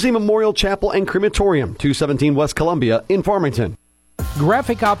 Cozy Memorial Chapel and Crematorium, 217 West Columbia in Farmington.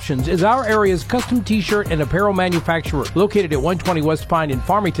 Graphic Options is our area's custom t-shirt and apparel manufacturer. Located at 120 West Pine in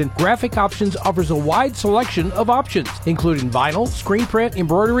Farmington, Graphic Options offers a wide selection of options, including vinyl, screen print,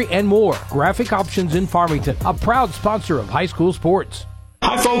 embroidery, and more. Graphic Options in Farmington, a proud sponsor of high school sports.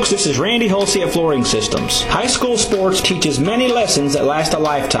 Hi folks, this is Randy Hulsey at Flooring Systems. High school sports teaches many lessons that last a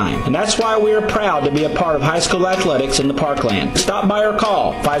lifetime, and that's why we are proud to be a part of high school athletics in the Parkland. Stop by or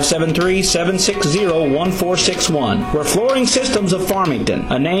call 573-760-1461. We're Flooring Systems of Farmington,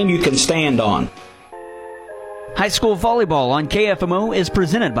 a name you can stand on. High school volleyball on KFMO is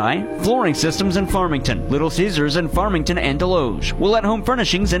presented by Flooring Systems in Farmington, Little Caesars in Farmington and Deloge, Willett Home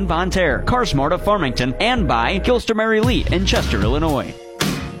Furnishings in Von Terre, CarSmart of Farmington, and by Gilster Mary Lee in Chester, Illinois.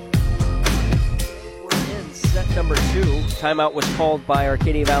 Set number 2. Timeout was called by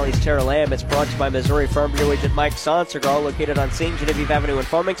Arcadia Valley's Tara Lamb. It's brought to you by Missouri Farm Bureau agent Mike Sonsergal, located on St. Genevieve Avenue in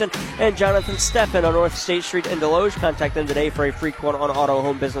Farmington, and Jonathan Steffen on North State Street in Deloge. Contact them today for a free quote on auto,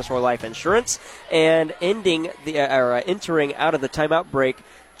 home, business, or life insurance. And entering out of the timeout break,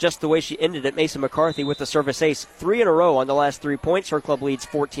 just the way she ended it, Mason McCarthy with the service ace. 3 in a row on the last 3 points. Her club leads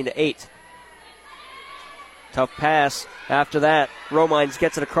 14-8. Tough pass. After that, Romines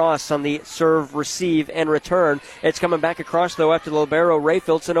gets it across on the serve, receive, and return. It's coming back across, though, after the libero.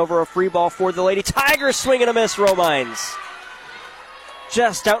 Rayfield's and over a free ball for the Lady Tigers. Swing and a miss, Romines.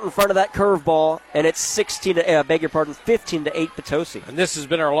 Just out in front of that curveball, and it's 15-8 Potosi. And this has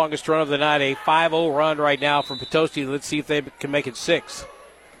been our longest run of the night, a 5-0 run right now from Potosi. Let's see if they can make it 6.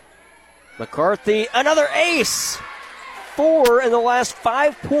 McCarthy, another ace. 4 in the last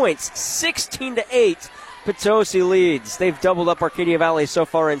 5 points, 16-8. Potosi leads. They've doubled up Arcadia Valley so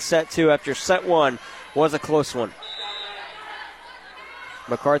far in set 2 after set 1 was a close one.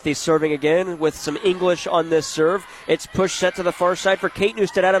 McCarthy serving again with some English on this serve. It's push set to the far side for Kate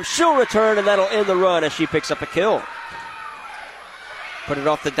Newstead Adams. She'll return, and that'll end the run as she picks up a kill. Put it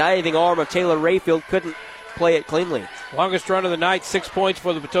off the diving arm of Taylor Rayfield. Couldn't play it cleanly. Longest run of the night, 6 points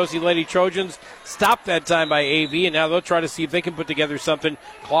for the Potosi Lady Trojans. Stopped that time by AV, and now they'll try to see if they can put together something,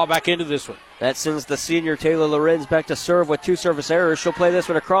 claw back into this one. That sends the senior Taylor Lorenz back to serve with 2 service errors. She'll play this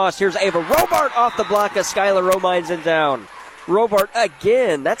one across. Here's Ava Robart off the block as Skylar Romines and down. Robart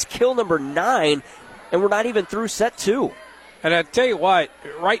again. That's kill number 9, and we're not even through set 2. And I tell you what,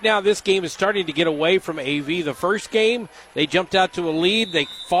 right now this game is starting to get away from AV. The first game, they jumped out to a lead. They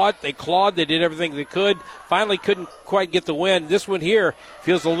fought, they clawed, they did everything they could. Finally couldn't quite get the win. This one here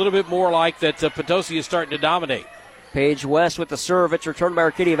feels a little bit more like that Potosi is starting to dominate. Paige West with the serve. It's returned by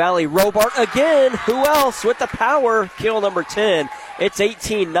Arcadia Valley. Robart again. Who else with the power? Kill number 10. It's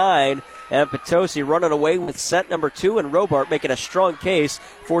 18-9. And Potosi running away with set number 2, and Robart making a strong case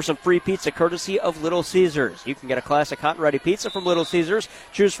for some free pizza courtesy of Little Caesars. You can get a classic hot and ready pizza from Little Caesars.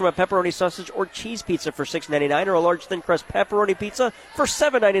 Choose from a pepperoni sausage or cheese pizza for $6.99 or a large thin crust pepperoni pizza for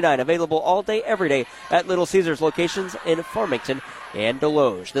 $7.99. Available all day, every day at Little Caesars locations in Farmington and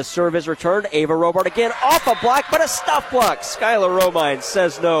Deloge. The serve is returned. Ava Robart again off a block, but a stuff block. Skylar Romine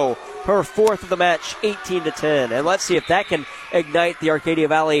says no. Her 4th of the match, 18-10. And let's see if that can ignite the Arcadia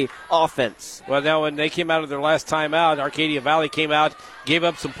Valley offense. Well, now when they came out of their last timeout, Arcadia Valley came out, gave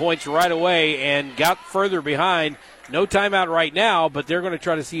up some points right away, and got further behind. No timeout right now, but they're going to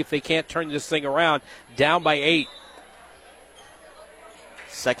try to see if they can't turn this thing around. Down by 8.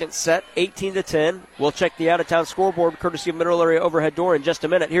 Second set, 18-10. We'll check the out-of-town scoreboard courtesy of Mineral Area Overhead Door in just a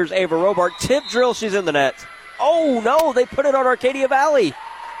minute. Here's Ava Robart. Tip drill, she's in the net. Oh, no, they put it on Arcadia Valley.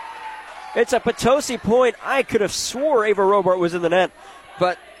 It's a Potosi point. I could have swore Ava Robart was in the net,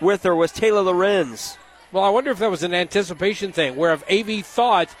 but with her was Taylor Lorenz. Well, I wonder if that was an anticipation thing, where if AV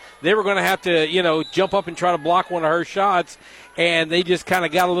thought they were going to have to, jump up and try to block one of her shots, and they just kind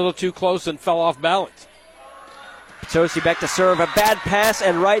of got a little too close and fell off balance. Potosi back to serve. A bad pass,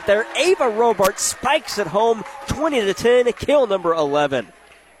 and right there, Ava Robart spikes it home, 20-10, kill number 11.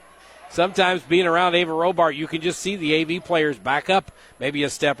 Sometimes being around Ava Robart, you can just see the AV players back up maybe a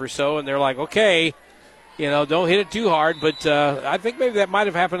step or so, and they're like, okay, don't hit it too hard. But I think maybe that might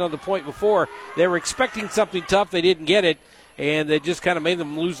have happened on the point before. They were expecting something tough. They didn't get it, and they just kind of made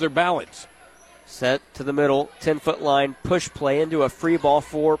them lose their balance. Set to the middle, 10-foot line, push play into a free ball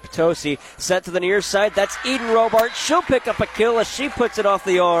for Potosi. Set to the near side, that's Eden Robart. She'll pick up a kill as she puts it off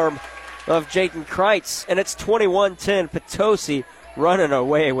the arm of Jaden Kreitz, and it's 21-10. Potosi running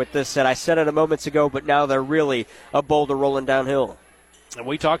away with this set. I said it a moments ago, but now they're really a boulder rolling downhill. And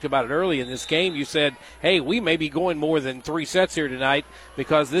we talked about it early in this game. You said, hey, we may be going more than 3 sets here tonight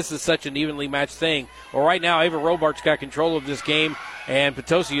because this is such an evenly matched thing. Well, right now, Ava Robart's got control of this game, and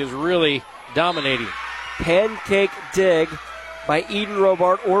Potosi is really dominating. Pancake dig by Eden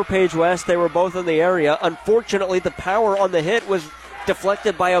Robart or Paige West. They were both in the area. Unfortunately, the power on the hit was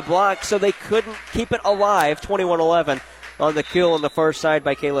deflected by a block, so they couldn't keep it alive. 21-11 on the kill on the far side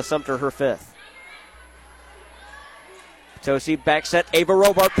by Kayla Sumter, her 5th. Potosi back set. Ava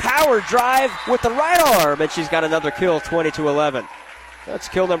Robart power drive with the right arm, and she's got another kill, 20-11. That's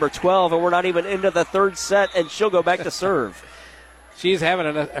kill number 12, and we're not even into the 3rd set, and she'll go back to serve. She's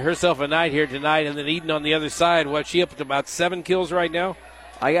having herself a night here tonight, and then Eden on the other side. What, she up to about 7 kills right now?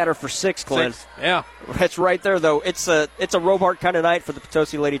 I got her for 6, Glenn. 6, yeah. That's right there, though. It's a Robart kind of night for the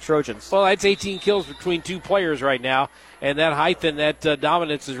Potosi Lady Trojans. Well, that's 18 kills between 2 players right now, and that height and that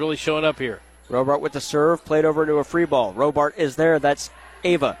dominance is really showing up here. Robart with the serve, played over into a free ball. Robart is there. That's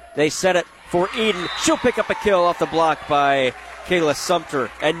Ava. They set it for Eden. She'll pick up a kill off the block by Kayla Sumter.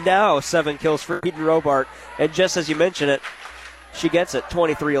 And now 7 kills for Eden Robart. And just as you mentioned it, she gets it,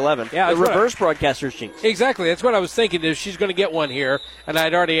 23-11. Yeah, the reverse broadcaster's jinx. Exactly. That's what I was thinking, is she's going to get one here, and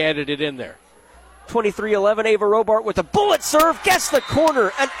I'd already added it in there. 23-11, Ava Robart with a bullet serve, gets the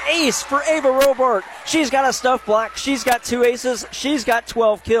corner, an ace for Ava Robart. She's got a stuff block, she's got 2 aces, she's got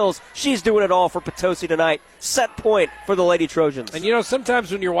 12 kills. She's doing it all for Potosi tonight. Set point for the Lady Trojans. And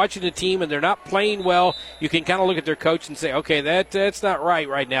sometimes when you're watching a team and they're not playing well, you can kind of look at their coach and say, okay, that's not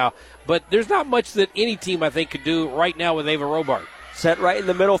right now. But there's not much that any team, I think, could do right now with Ava Robart. Set right in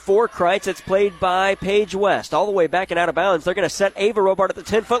the middle for Kreitz. It's played by Paige West. All the way back and out of bounds. They're going to set Ava Robart at the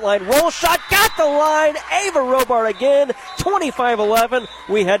 10-foot line. Roll shot. Got the line. Ava Robart again. 25-11.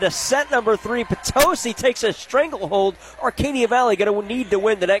 We head to set number 3. Potosi takes a stranglehold. Arcadia Valley going to need to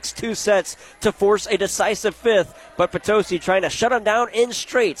win the next 2 sets to force a decisive 5th. But Potosi trying to shut them down in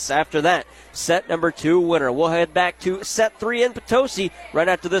straights after that. Set number 2 winner. We'll head back to set 3 in Potosi right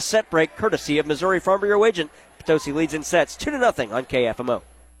after this set break, courtesy of Missouri Farm Bureau agent. Potosi leads in sets 2-0 on KFMO.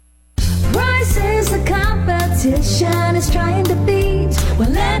 Price is the competition is trying to beat.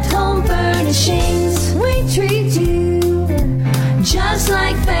 Well, at Home Furnishings, we treat you just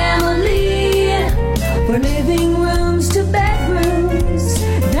like family. For living rooms to bedrooms,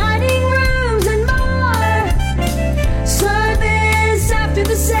 dining rooms and more. Service after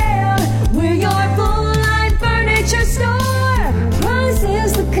the sale, we're your full-line furniture store. Price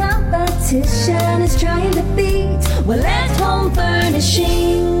is the competition is trying to beat. Well, at Home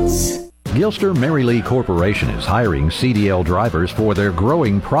Furnishings. Gilster Mary Lee Corporation is hiring CDL drivers for their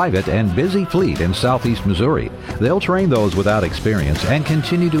growing private and busy fleet in southeast Missouri. They'll train those without experience and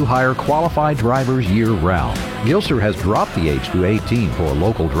continue to hire qualified drivers year-round. Gilster has dropped the age to 18 for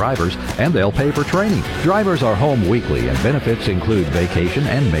local drivers, and they'll pay for training. Drivers are home weekly, and benefits include vacation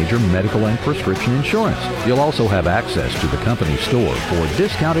and major medical and prescription insurance. You'll also have access to the company store for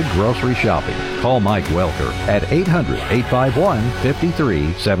discounted grocery shopping. Call Mike Welker at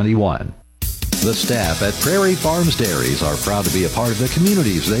 800-851-5371. The staff at Prairie Farms Dairies are proud to be a part of the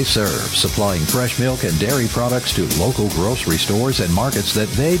communities they serve, supplying fresh milk and dairy products to local grocery stores and markets that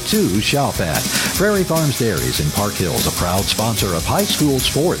they too shop at. Prairie Farms Dairies in Park Hills, a proud sponsor of high school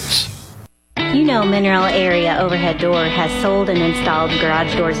sports. You know Mineral Area Overhead Door has sold and installed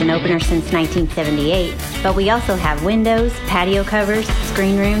garage doors and openers since 1978, but we also have windows, patio covers,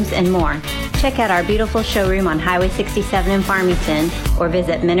 screen rooms, and more. Check out our beautiful showroom on Highway 67 in Farmington or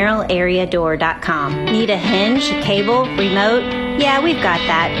visit mineralareadoor.com. Need a hinge, cable, remote? Yeah, we've got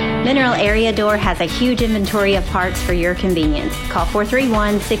that. Mineral Area Door has a huge inventory of parts for your convenience. Call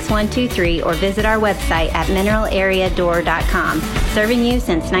 431-6123 or visit our website at mineralareadoor.com. Serving you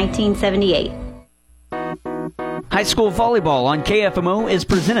since 1978. High school volleyball on KFMO is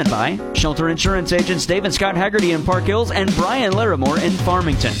presented by Shelter Insurance Agents Dave and Scott Haggerty in Park Hills and Brian Larimore in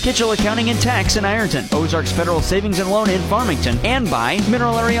Farmington. Kitchell Accounting and Tax in Ironton. Ozarks Federal Savings and Loan in Farmington. And by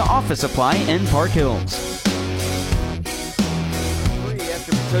Mineral Area Office Supply in Park Hills.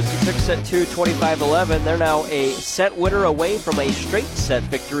 After Potosi took set 2, 25-11, they're now a set winner away from a straight set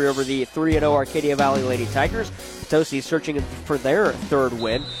victory over the 3-0 Arcadia Valley Lady Tigers. Potosi searching for their third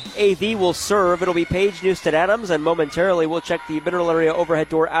win. AV will serve. It'll be Paige Newstead-Adams, and momentarily we'll check the Mineral Area Overhead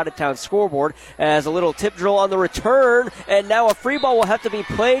Door out-of-town scoreboard as a little tip drill on the return, and now a free ball will have to be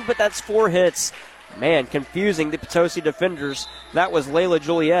played, but that's 4 hits. Man, confusing the Potosi defenders. That was Layla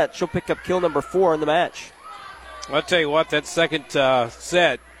Juliet. She'll pick up kill number 4 in the match. I'll tell you what, that second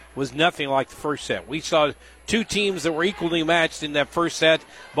set was nothing like the first set. We saw two teams that were equally matched in that first set,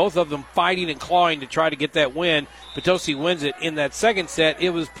 both of them fighting and clawing to try to get that win. Potosi wins it. In that second set, it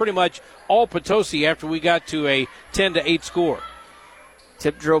was pretty much all Potosi after we got to a 10-8 score.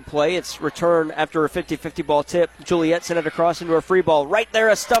 Tip drill play. It's return after a 50-50 ball tip. Juliet sent it across into a free ball. Right there,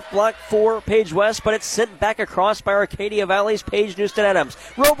 a stuff block for Paige West, but it's sent back across by Arcadia Valley's Paige Newstead-Adams.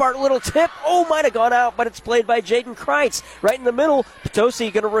 Robart, little tip. Oh, might have gone out, but it's played by Jaden Kreitz. Right in the middle,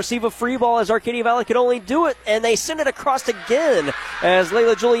 Potosi going to receive a free ball as Arcadia Valley could only do it, and they send it across again as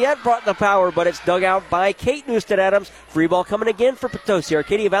Layla Juliet brought the power, but it's dug out by Kate Newstead-Adams. Free ball coming again for Potosi.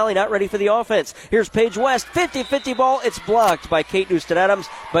 Arcadia Valley not ready for the offense. Here's Paige West. 50-50 ball. It's blocked by Kate Newstead-Adams,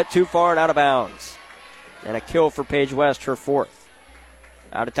 but too far and out of bounds. And a kill for Paige West, her 4th.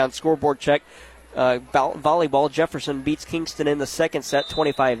 Out-of-town scoreboard check. Volleyball, Jefferson beats Kingston in the second set,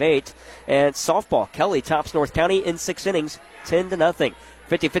 25-8. And softball, Kelly tops North County in 6 innings, 10-0.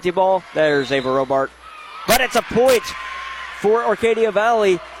 50-50 ball, there's Ava Robart. But it's a point for Arcadia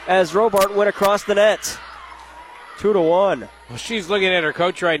Valley as Robart went across the net. 2-1. Well, she's looking at her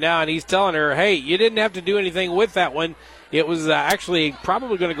coach right now, and he's telling her, hey, you didn't have to do anything with that one. It was actually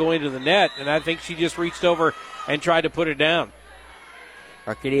probably going to go into the net, and I think she just reached over and tried to put it down.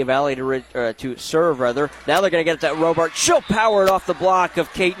 Arcadia Valley to serve, rather. Now they're going to get it to Robart. She'll power it off the block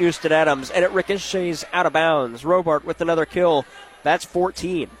of Kate Newstead-Adams, and it ricochets out of bounds. Robart with another kill. That's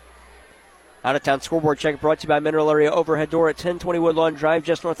 14. Out-of-town scoreboard check brought to you by Mineral Area Overhead Door at 1020 Woodlawn Drive,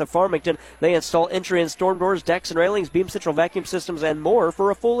 just north of Farmington. They install entry and storm doors, decks and railings, beam central vacuum systems, and more.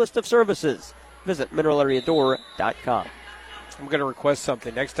 For a full list of services, visit mineralareadoor.com. I'm going to request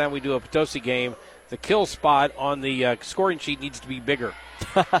something. Next time we do a Potosi game, the kill spot on the scoring sheet needs to be bigger.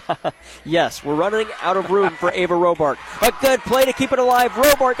 Yes, we're running out of room for Ava Robart. A good play to keep it alive.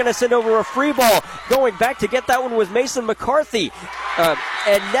 Robart going to send over a free ball. Going back to get that one was Mason McCarthy.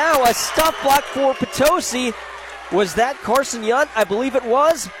 And now a stuff block for Potosi. Was that Carson Yunt? I believe it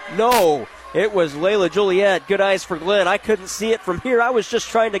was. No, it was Layla Juliet. Good eyes for Glenn. I couldn't see it from here. I was just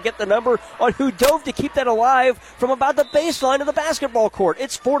trying to get the number on who dove to keep that alive from about the baseline of the basketball court.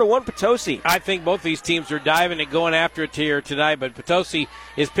 It's 4-1 Potosi. I think both these teams are diving and going after it here tonight, but Potosi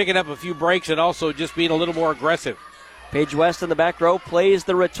is picking up a few breaks and also just being a little more aggressive. Paige West in the back row plays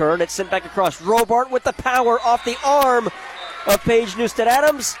the return. It's sent back across. Robart with the power off the arm of Paige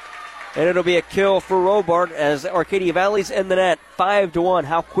Newstead-Adams. And it'll be a kill for Robart as Arcadia Valley's in the net. 5-1.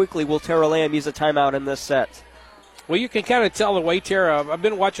 How quickly will Tara Lamb use a timeout in this set? Well, you can kind of tell the way Tara, I've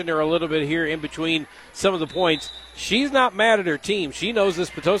been watching her a little bit here in between some of the points. She's not mad at her team. She knows this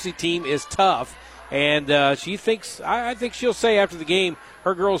Potosi team is tough. And she thinks, I think she'll say after the game,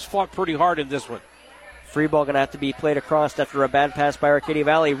 her girls fought pretty hard in this one. Free ball going to have to be played across after a bad pass by Arcadia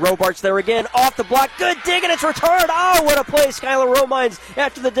Valley. Robart's there again, off the block. Good dig, and it's returned. Oh, what a play. Skylar Romines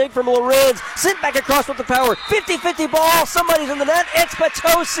after the dig from Lorenz. Sent back across with the power. 50-50 ball. Somebody's in the net. It's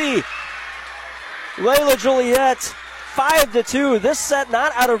Potosi. Layla Juliet, 5-2. This set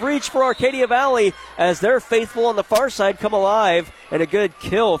not out of reach for Arcadia Valley as their faithful on the far side come alive. And a good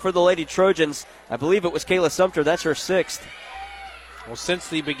kill for the Lady Trojans. I believe it was Kayla Sumter. That's her 6th. Well, since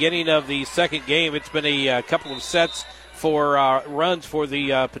the beginning of the second game, it's been a couple of sets for runs for the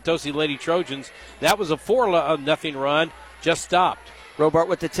Potosi Lady Trojans. That was a 4-0 run, just stopped. Robart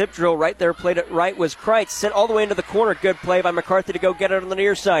with the tip drill right there, played it right, was Kreitz, sent all the way into the corner. Good play by McCarthy to go get it on the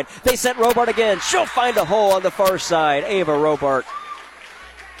near side. They sent Robart again. She'll find a hole on the far side. Ava Robart.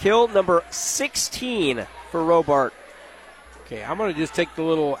 Kill number 16 for Robart. Okay, I'm going to just take the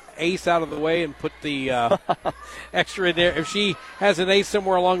little ace out of the way and put the extra in there. If she has an ace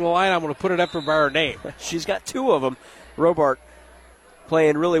somewhere along the line, I'm going to put it up by her name. She's got 2 of them. Robart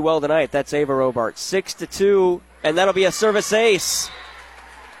playing really well tonight. That's Ava Robart. 6-2, and that'll be a service ace.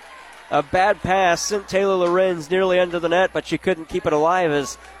 A bad pass sent Taylor Lorenz nearly under the net, but she couldn't keep it alive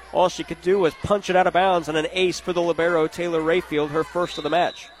as all she could do was punch it out of bounds, and an ace for the libero, Taylor Rayfield, her first of the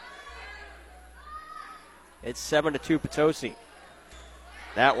match. It's 7-2 Potosi.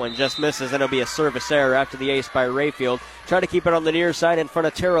 That one just misses, and it'll be a service error after the ace by Rayfield. Try to keep it on the near side in front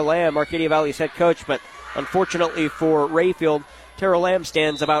of Tara Lamb, Arcadia Valley's head coach, but unfortunately for Rayfield, Tara Lamb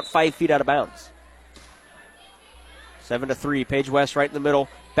stands about 5 feet out of bounds. 7-3, Paige West right in the middle.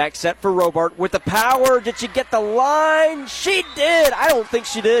 Back set for Robart with the power. Did she get the line? She did. I don't think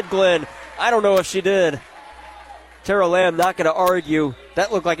she did, Glenn. I don't know if she did. Tara Lamb not going to argue.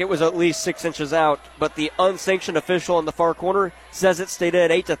 That looked like it was at least 6 inches out, but the unsanctioned official in the far corner says it stayed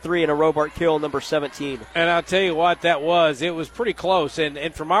in. 8-3 and a Robart kill, number 17. And I'll tell you what that was. It was pretty close,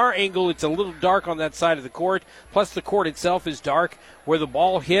 and from our angle, it's a little dark on that side of the court, plus the court itself is dark, where the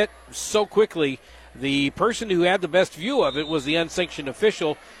ball hit so quickly. The person who had the best view of it was the unsanctioned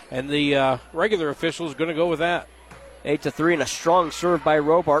official, and the regular official is going to go with that. 8-3 and a strong serve by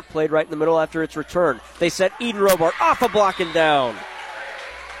Robart, played right in the middle after its return. They set Eden Robart off a block and down.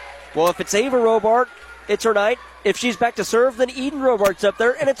 Well, if it's Ava Robart, it's her night. If she's back to serve, then Eden Robart's up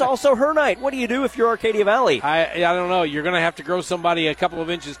there, and it's also her night. What do you do if you're Arcadia Valley? I don't know. You're going to have to grow somebody a couple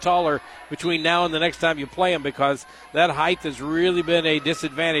of inches taller between now and the next time you play them, because that height has really been a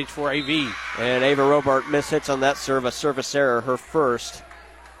disadvantage for AV. And Ava Robart mishits on that serve, a service error, her first.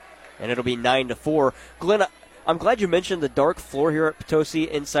 And it'll be 9-4. Glenn, I'm glad you mentioned the dark floor here at Potosi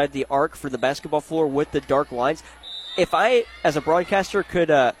inside the arc for the basketball floor with the dark lines. If I, as a broadcaster, could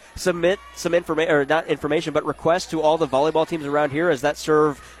submit some information, or not information, but request to all the volleyball teams around here as that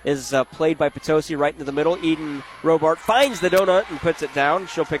serve is played by Potosi right into the middle. Eden Robart finds the donut and puts it down.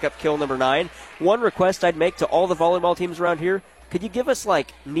 She'll pick up kill number 9. One request I'd make to all the volleyball teams around here, could you give us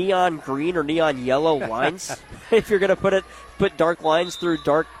like neon green or neon yellow lines if you're going to put dark lines through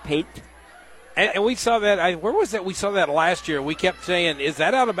dark paint? And we saw that. Where was that? We saw that last year. We kept saying, is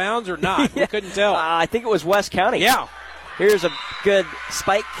that out of bounds or not? Yeah. We couldn't tell. I think it was West County. Yeah. Here's a good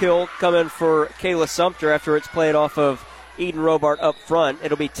spike kill coming for Kayla Sumter after it's played off of Eden Robart up front.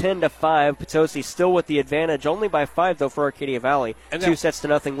 It'll be 10-5. Potosi still with the advantage, only by 5, though, for Arcadia Valley. And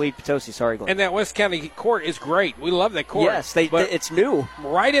 2-0 lead Potosi. Sorry, Glenn. And that West County court is great. We love that court. Yes, it's new.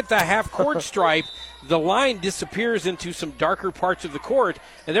 Right at the half-court stripe, the line disappears into some darker parts of the court.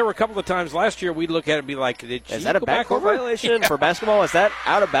 And there were a couple of times last year we'd look at it and be like, did she Is that a go back backcourt over? violation for basketball? Is that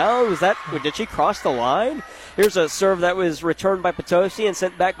out of bounds? Did she cross the line? Here's a serve that was returned by Potosi and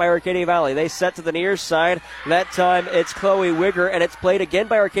sent back by Arcadia Valley. They set to the near side. That time it's Chloe Wigger, and it's played again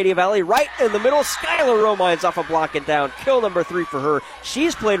by Arcadia Valley right in the middle. Skylar Romines off a block and down. Kill number 3 for her.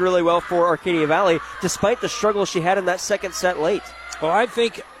 She's played really well for Arcadia Valley despite the struggle she had in that second set late. Well, I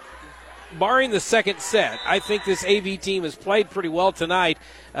think, barring the second set, I think this AV team has played pretty well tonight.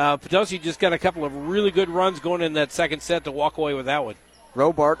 Potosi just got a couple of really good runs going in that second set to walk away with that one.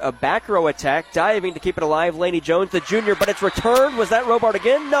 Robart, a back row attack, diving to keep it alive. Laney Jones, the junior, but it's returned. Was that Robart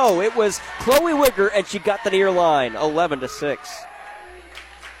again? No, it was Chloe Wigger, and she got the near line. 11-6.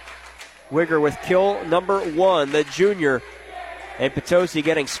 Wigger with kill number 1, the junior. And Potosi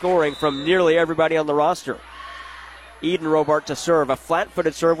getting scoring from nearly everybody on the roster. Eden Robart to serve. A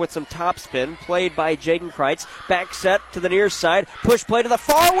flat-footed serve with some topspin, played by Jaden Kreitz. Back set to the near side. Push play to the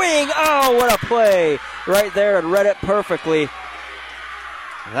far wing. Oh, what a play. Right there, and read it perfectly.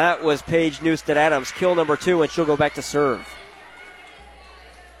 That was Paige Newstead-Adams, kill number 2, and she'll go back to serve.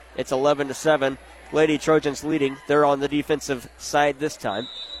 It's 11-7. Lady Trojans leading. They're on the defensive side this time.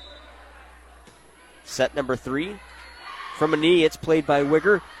 Set number 3 From a knee, it's played by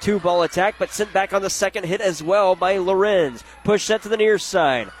Wigger. 2-ball attack, but sent back on the second hit as well by Lorenz. Push set to the near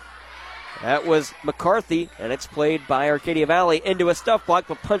side. That was McCarthy, and it's played by Arcadia Valley into a stuff block,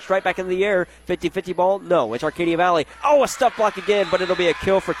 but punched right back into the air. 50-50 ball? No, it's Arcadia Valley. Oh, a stuff block again, but it'll be a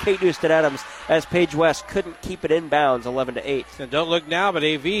kill for Kate Newstead-Adams as Paige West couldn't keep it in bounds, 11-8. And don't look now, but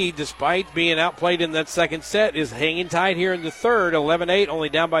AV, despite being outplayed in that second set, is hanging tight here in the third, 11-8, only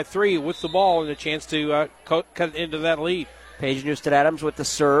down by 3 with the ball and a chance to cut into that lead. Paige Newstead-Adams with the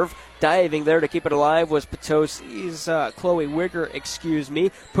serve. Diving there to keep it alive was Potosi's Chloe Wigger,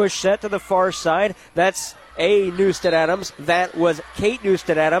 Push set to the far side. That's a Newstead-Adams. That was Kate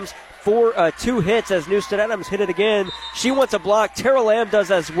Newstead-Adams. 2 hits as Newstead-Adams hit it again. She wants a block. Tara Lamb does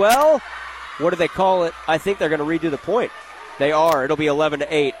as well. What do they call it? I think they're going to redo the point. They are. It'll be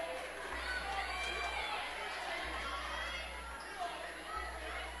 11-8.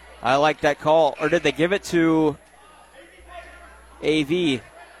 I like that call. Or did they give it to AV?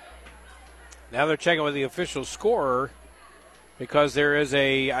 Now they're checking with the official scorer because there is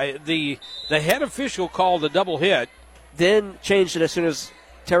the head official called a double hit. Then changed it as soon as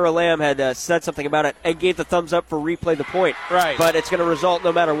Tara Lamb had said something about it and gave the thumbs up for replay the point. Right. But it's going to result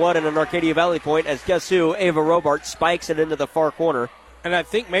no matter what in an Arcadia Valley point as guess who? Ava Robart spikes it into the far corner. And I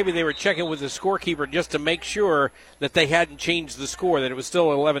think maybe they were checking with the scorekeeper just to make sure that they hadn't changed the score, that it was still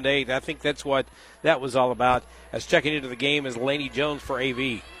 11-8. I think that's what that was all about. As checking into the game is Lainey Jones for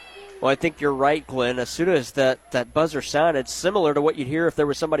AV. Well, I think you're right, Glenn. As soon as that buzzer sounded, similar to what you'd hear if there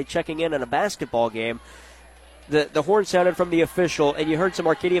was somebody checking in a basketball game, the horn sounded from the official, and you heard some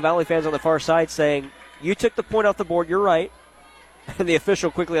Arcadia Valley fans on the far side saying, you took the point off the board, you're right. And the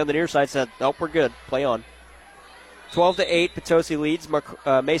official quickly on the near side said, nope, we're good, play on. 12-8, Potosi leads.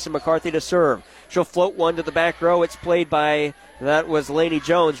 Mason McCarthy to serve. She'll float one to the back row. It's played by, that was Lainey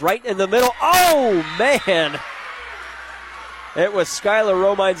Jones, right in the middle. Oh, man! It was Skylar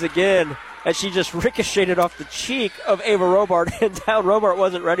Romines again, and she just ricocheted off the cheek of Ava Robart, and down Robart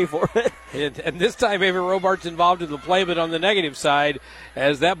wasn't ready for it. And this time Ava Robart's involved in the play, but on the negative side,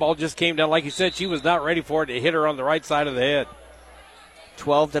 as that ball just came down, like you said, she was not ready for it. It hit her on the right side of the head.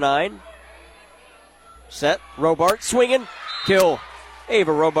 12-9. Set, Robart swinging, kill.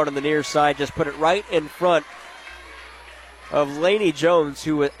 Ava Robart on the near side just put it right in front of Lainey Jones,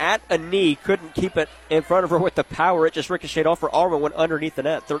 who was at a knee, couldn't keep it in front of her with the power. It just ricocheted off her arm and went underneath the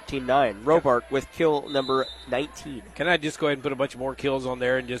net, 13-9. Robart with kill number 19. Can I just go ahead and put a bunch more kills on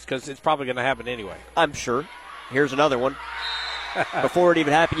there, and just because it's probably going to happen anyway? I'm sure. Here's another one. Before it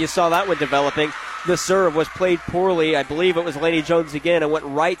even happened, you saw that one developing. The serve was played poorly. I believe it was Lainey Jones again, and went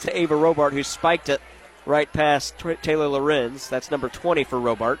right to Ava Robart, who spiked it right past Taylor Lorenz. That's number 20 for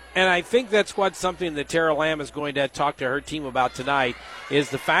Robart. And I think that's something that Tara Lamb is going to talk to her team about tonight,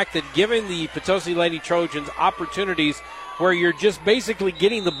 is the fact that giving the Potosi Lady Trojans opportunities where you're just basically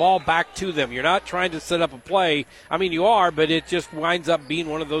getting the ball back to them. You're not trying to set up a play. I mean, you are, but it just winds up being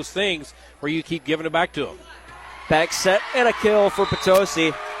one of those things where you keep giving it back to them. Back set and a kill for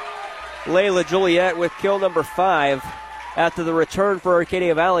Potosi. Layla Juliet with kill number 5. After the return for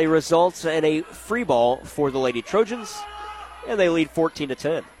Arcadia Valley results in a free ball for the Lady Trojans, and they lead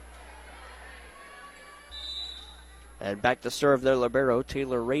 14-10. And back to serve their libero,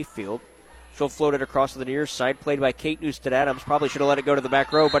 Taylor Rayfield. She'll float it across to the near side, played by Kate Newstead-Adams. Probably should have let it go to the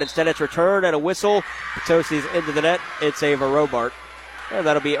back row, but instead it's returned and a whistle. Potosi's into the net. It's Ava Robart. And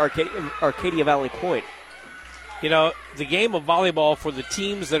that'll be Arcadia Valley point. You know, the game of volleyball for the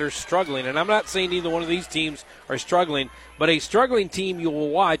teams that are struggling, and I'm not saying either one of these teams are struggling, but a struggling team you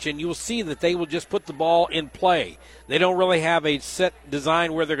will watch and you'll see that they will just put the ball in play. They don't really have a set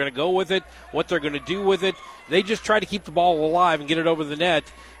design where they're going to go with it, what they're going to do with it. They just try to keep the ball alive and get it over the net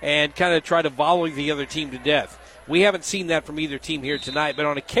and kind of try to volley the other team to death. We haven't seen that from either team here tonight, but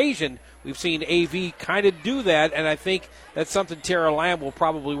on occasion we've seen AV kind of do that, and I think that's something Tara Lamb will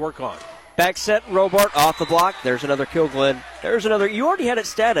probably work on. Back set, Robart off the block. There's another kill, Glenn. There's another. You already had it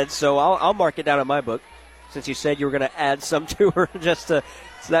statted, so I'll mark it down in my book, since you said you were going to add some to her, so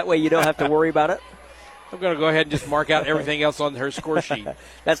that way you don't have to worry about it. I'm going to go ahead and just mark out everything else on her score sheet.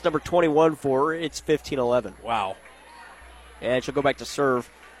 That's number 21 for her. It's 15-11. Wow. And she'll go back to serve.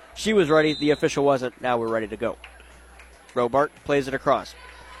 She was ready. The official wasn't. Now we're ready to go. Robart plays it across.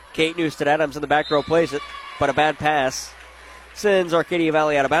 Kate Newstead-Adams in the back row plays it, but a bad pass sends Arcadia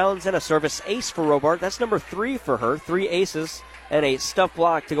Valley out of bounds, and a service ace for Robart. That's number 3 for her. 3 aces and a stuff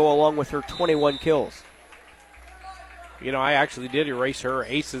block to go along with her 21 kills. You know, I actually did erase her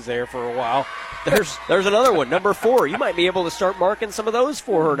aces there for a while. There's another one, number 4. You might be able to start marking some of those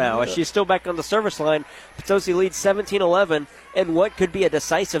for her now as she's still back on the service line. Potosi leads 17-11 in what could be a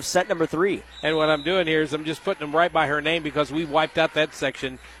decisive set number 3. And what I'm doing here is I'm just putting them right by her name because we wiped out that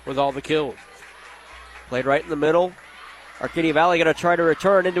section with all the kills. Played right in the middle. Arcadia Valley going to try to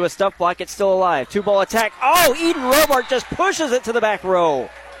return into a stuff block. It's still alive. 2-ball attack. Oh, Eden Robart just pushes it to the back row.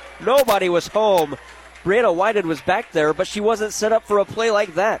 Nobody was home. Brianna Whited was back there, but she wasn't set up for a play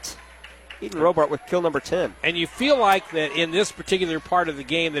like that. Eden Robart with kill number 10. And you feel like that in this particular part of the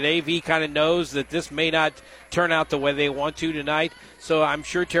game that AV kind of knows that this may not turn out the way they want to tonight. So I'm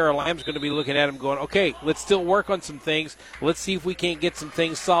sure Tara Lamb's going to be looking at him going, okay, let's still work on some things. Let's see if we can't get some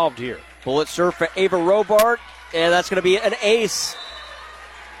things solved here. Bullet serve for Ava Robart, and that's going to be an ace.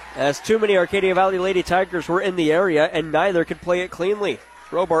 As too many Arcadia Valley Lady Tigers were in the area, and neither could play it cleanly.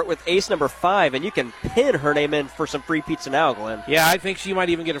 Robart with ace number 5, and you can pin her name in for some free pizza now, Glenn. Yeah, I think she might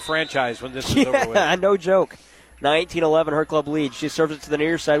even get a franchise when this is over with. Yeah, no joke. 19-11, her club lead. She serves it to the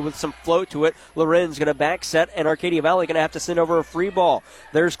near side with some float to it. Loren's going to back set, and Arcadia Valley going to have to send over a free ball.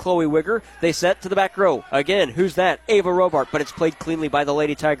 There's Chloe Wigger. They set to the back row. Again, who's that? Ava Robart, but it's played cleanly by the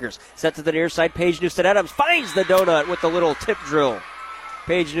Lady Tigers. Set to the near side. Paige Newstead-Adams finds the donut with the little tip drill.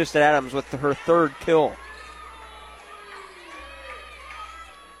 Paige Newstead-Adams with her 3rd kill.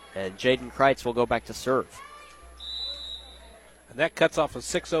 And Jaden Kreitz will go back to serve. And that cuts off a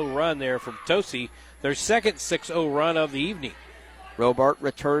 6-0 run there from Potosi, their second 6-0 run of the evening. Robart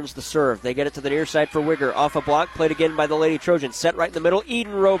returns the serve. They get it to the near side for Wigger. Off a block, played again by the Lady Trojans. Set right in the middle.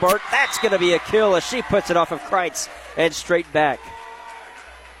 Eden Robart. That's going to be a kill as she puts it off of Kreitz and straight back.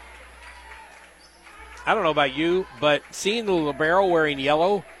 I don't know about you, but seeing the libero wearing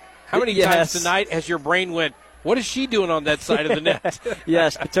yellow, how many times tonight has your brain went, what is she doing on that side of the net?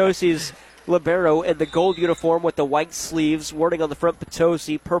 Yes, Potosi's libero in the gold uniform with the white sleeves, wording on the front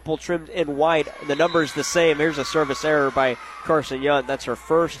Potosi, purple trimmed in white. The number's the same. Here's a service error by Carson Young. That's her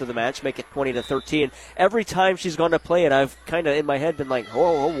first of the match, make it 20-13. Every time she's gone to play it, I've kind of in my head been like,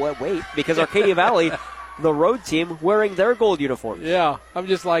 oh, wait, because Arcadia Valley, the road team, wearing their gold uniforms. Yeah, I'm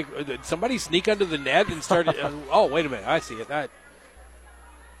just like, did somebody sneak under the net and start? Oh, wait a minute, I see it.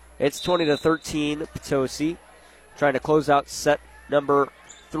 It's 20-13, Potosi. Trying to close out set number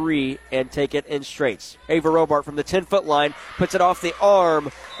 3 and take it in straights. Ava Robart from the 10-foot line puts it off the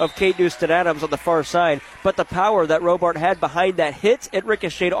arm of Kate Newstead-Adams on the far side. But the power that Robart had behind that hit, it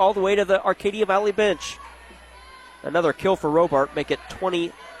ricocheted all the way to the Arcadia Valley bench. Another kill for Robart, make it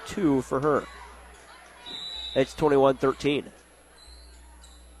 22 for her. It's 21-13.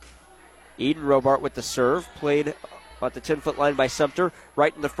 Eden Robart with the serve, played at the 10-foot line by Sumter.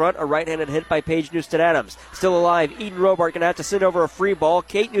 Right in the front, a right-handed hit by Paige Newstead-Adams. Still alive, Eden Robart going to have to send over a free ball.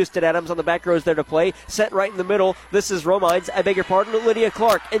 Kate Newstead-Adams on the back row is there to play. Set right in the middle. This is Romines, Lydia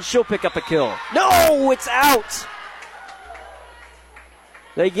Clark, and she'll pick up a kill. No, it's out!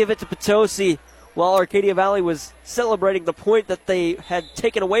 They give it to Potosi while Arcadia Valley was celebrating the point that they had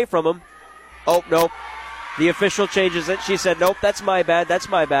taken away from them. Oh, nope. The official changes it. She said, nope, that's my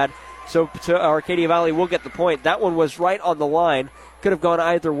bad. So Arcadia Valley will get the point. That one was right on the line. Could have gone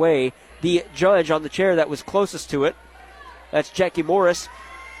either way. The judge on the chair that was closest to it, that's Jackie Morris,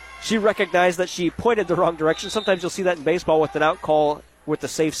 she recognized that she pointed the wrong direction. Sometimes you'll see that in baseball with an out call with the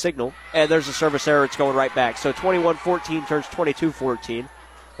safe signal. And there's a service error. It's going right back. So 21-14 turns 22-14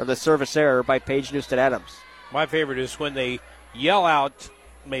 on the service error by Paige Newstead-Adams. My favorite is when they yell out,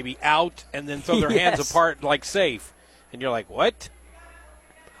 maybe out, and then throw their hands apart like safe. And you're like, what?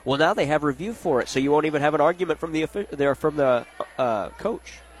 Well, now they have review for it, so you won't even have an argument from the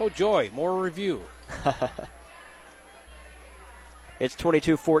coach. Oh, joy, more review. It's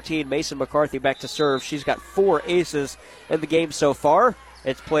 22-14. Mason McCarthy back to serve. She's got 4 aces in the game so far.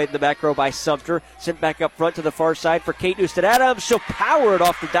 It's played in the back row by Sumter. Sent back up front to the far side for Kate Newstead-Adams. She'll power it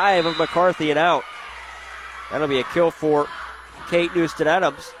off the dive of McCarthy and out. That'll be a kill for Kate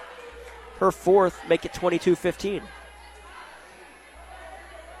Newstead-Adams. Her 4th, make it 22-15.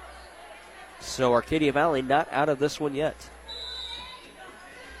 So Arcadia Valley not out of this one yet.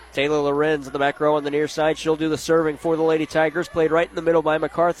 Taylor Lorenz in the back row on the near side. She'll do the serving for the Lady Tigers. Played right in the middle by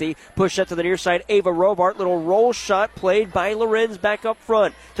McCarthy. Push up to the near side. Ava Robart. Little roll shot played by Lorenz back up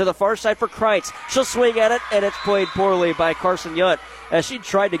front. To the far side for Kreitz. She'll swing at it, and it's played poorly by Carson Yunt as she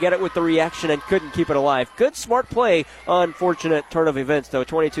tried to get it with the reaction and couldn't keep it alive. Good, smart play. Unfortunate turn of events, though.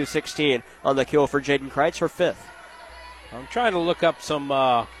 22-16 on the kill for Jaden Kreitz, her 5th. I'm trying to look up some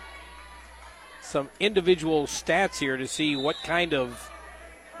individual stats here to see what kind of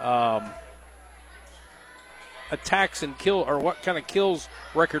attacks and kill, or what kind of kills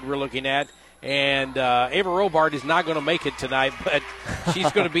record we're looking at. And Ava Robart is not going to make it tonight, but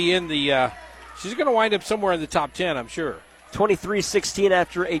she's going to be in the she's going to wind up somewhere in the top 10, I'm sure. 23-16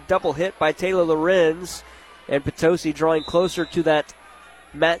 after a double hit by Taylor Lorenz. And Potosi drawing closer to that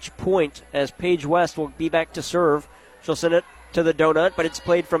match point as Paige West will be back to serve. She'll send it to the donut, but it's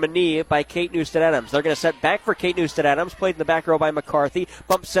played from a knee by Kate Newstead-Adams. They're going to set back for Kate Newstead-Adams, played in the back row by McCarthy.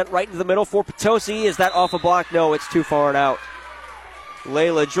 Bump set right into the middle for Potosi. Is that off a block? No, it's too far and out.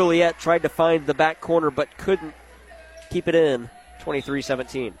 Layla Juliet tried to find the back corner but couldn't keep it in.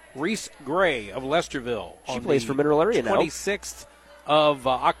 23-17. Reese Gray of Lesterville. She plays for Mineral Area now. 26th of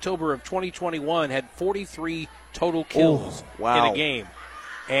October of 2021 had 43 total kills in a game.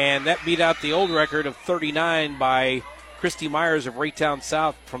 And that beat out the old record of 39 by Christy Myers of Raytown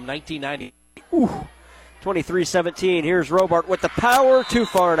South from 1990. 23-17. Here's Robart with the power, too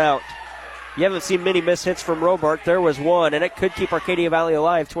far and out. You haven't seen many miss hits from Robart. There was one, and it could keep Arcadia Valley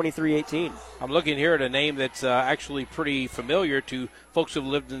alive, 23-18. I'm looking here at a name that's actually pretty familiar to folks who have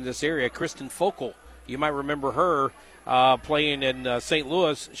lived in this area, Kristen Fokel. You might remember her playing in St.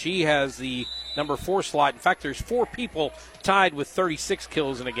 Louis. She has the number 4 slot. In fact, there's 4 people tied with 36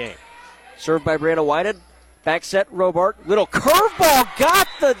 kills in a game. Served by Brianna Whited. Back set, Robart. Little curveball, got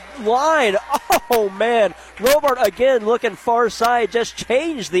the line. Oh, man. Robart again looking far side, just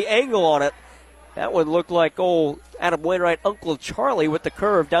changed the angle on it. That one looked like old Adam Wainwright, Uncle Charlie with the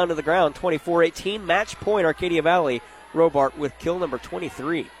curve down to the ground. 24-18, match point, Arcadia Valley. Robart with kill number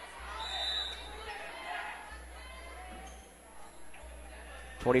 23.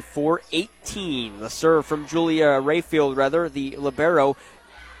 24-18, the serve from Julia Rayfield, the libero.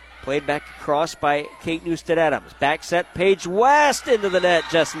 Played back across by Kate Newstead-Adams. Back set, Paige West into the net.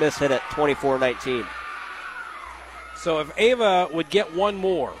 Just mishit it, 24-19. So if Ava would get one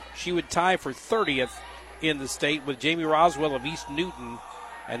more, she would tie for 30th in the state with Jamie Roswell of East Newton,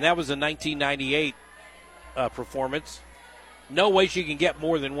 and that was a 1998 performance. No way she can get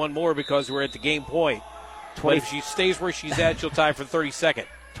more than one more because we're at the game point. But if she stays where she's at, she'll tie for 32nd.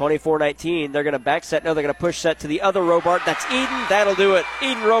 24-19. They're going to back set. No, they're going to push set to the other Robart. That's Eden. That'll do it.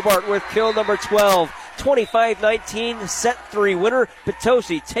 Eden Robart with kill number 12. 25-19, set 3 winner.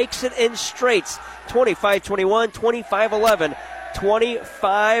 Potosi takes it in straights. 25-21, 25-11,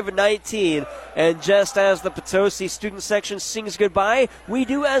 25-19. And just as the Potosi student section sings goodbye, we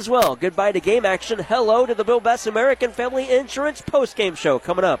do as well. Goodbye to game action. Hello to the Bill Best American Family Insurance postgame show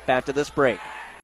coming up after this break.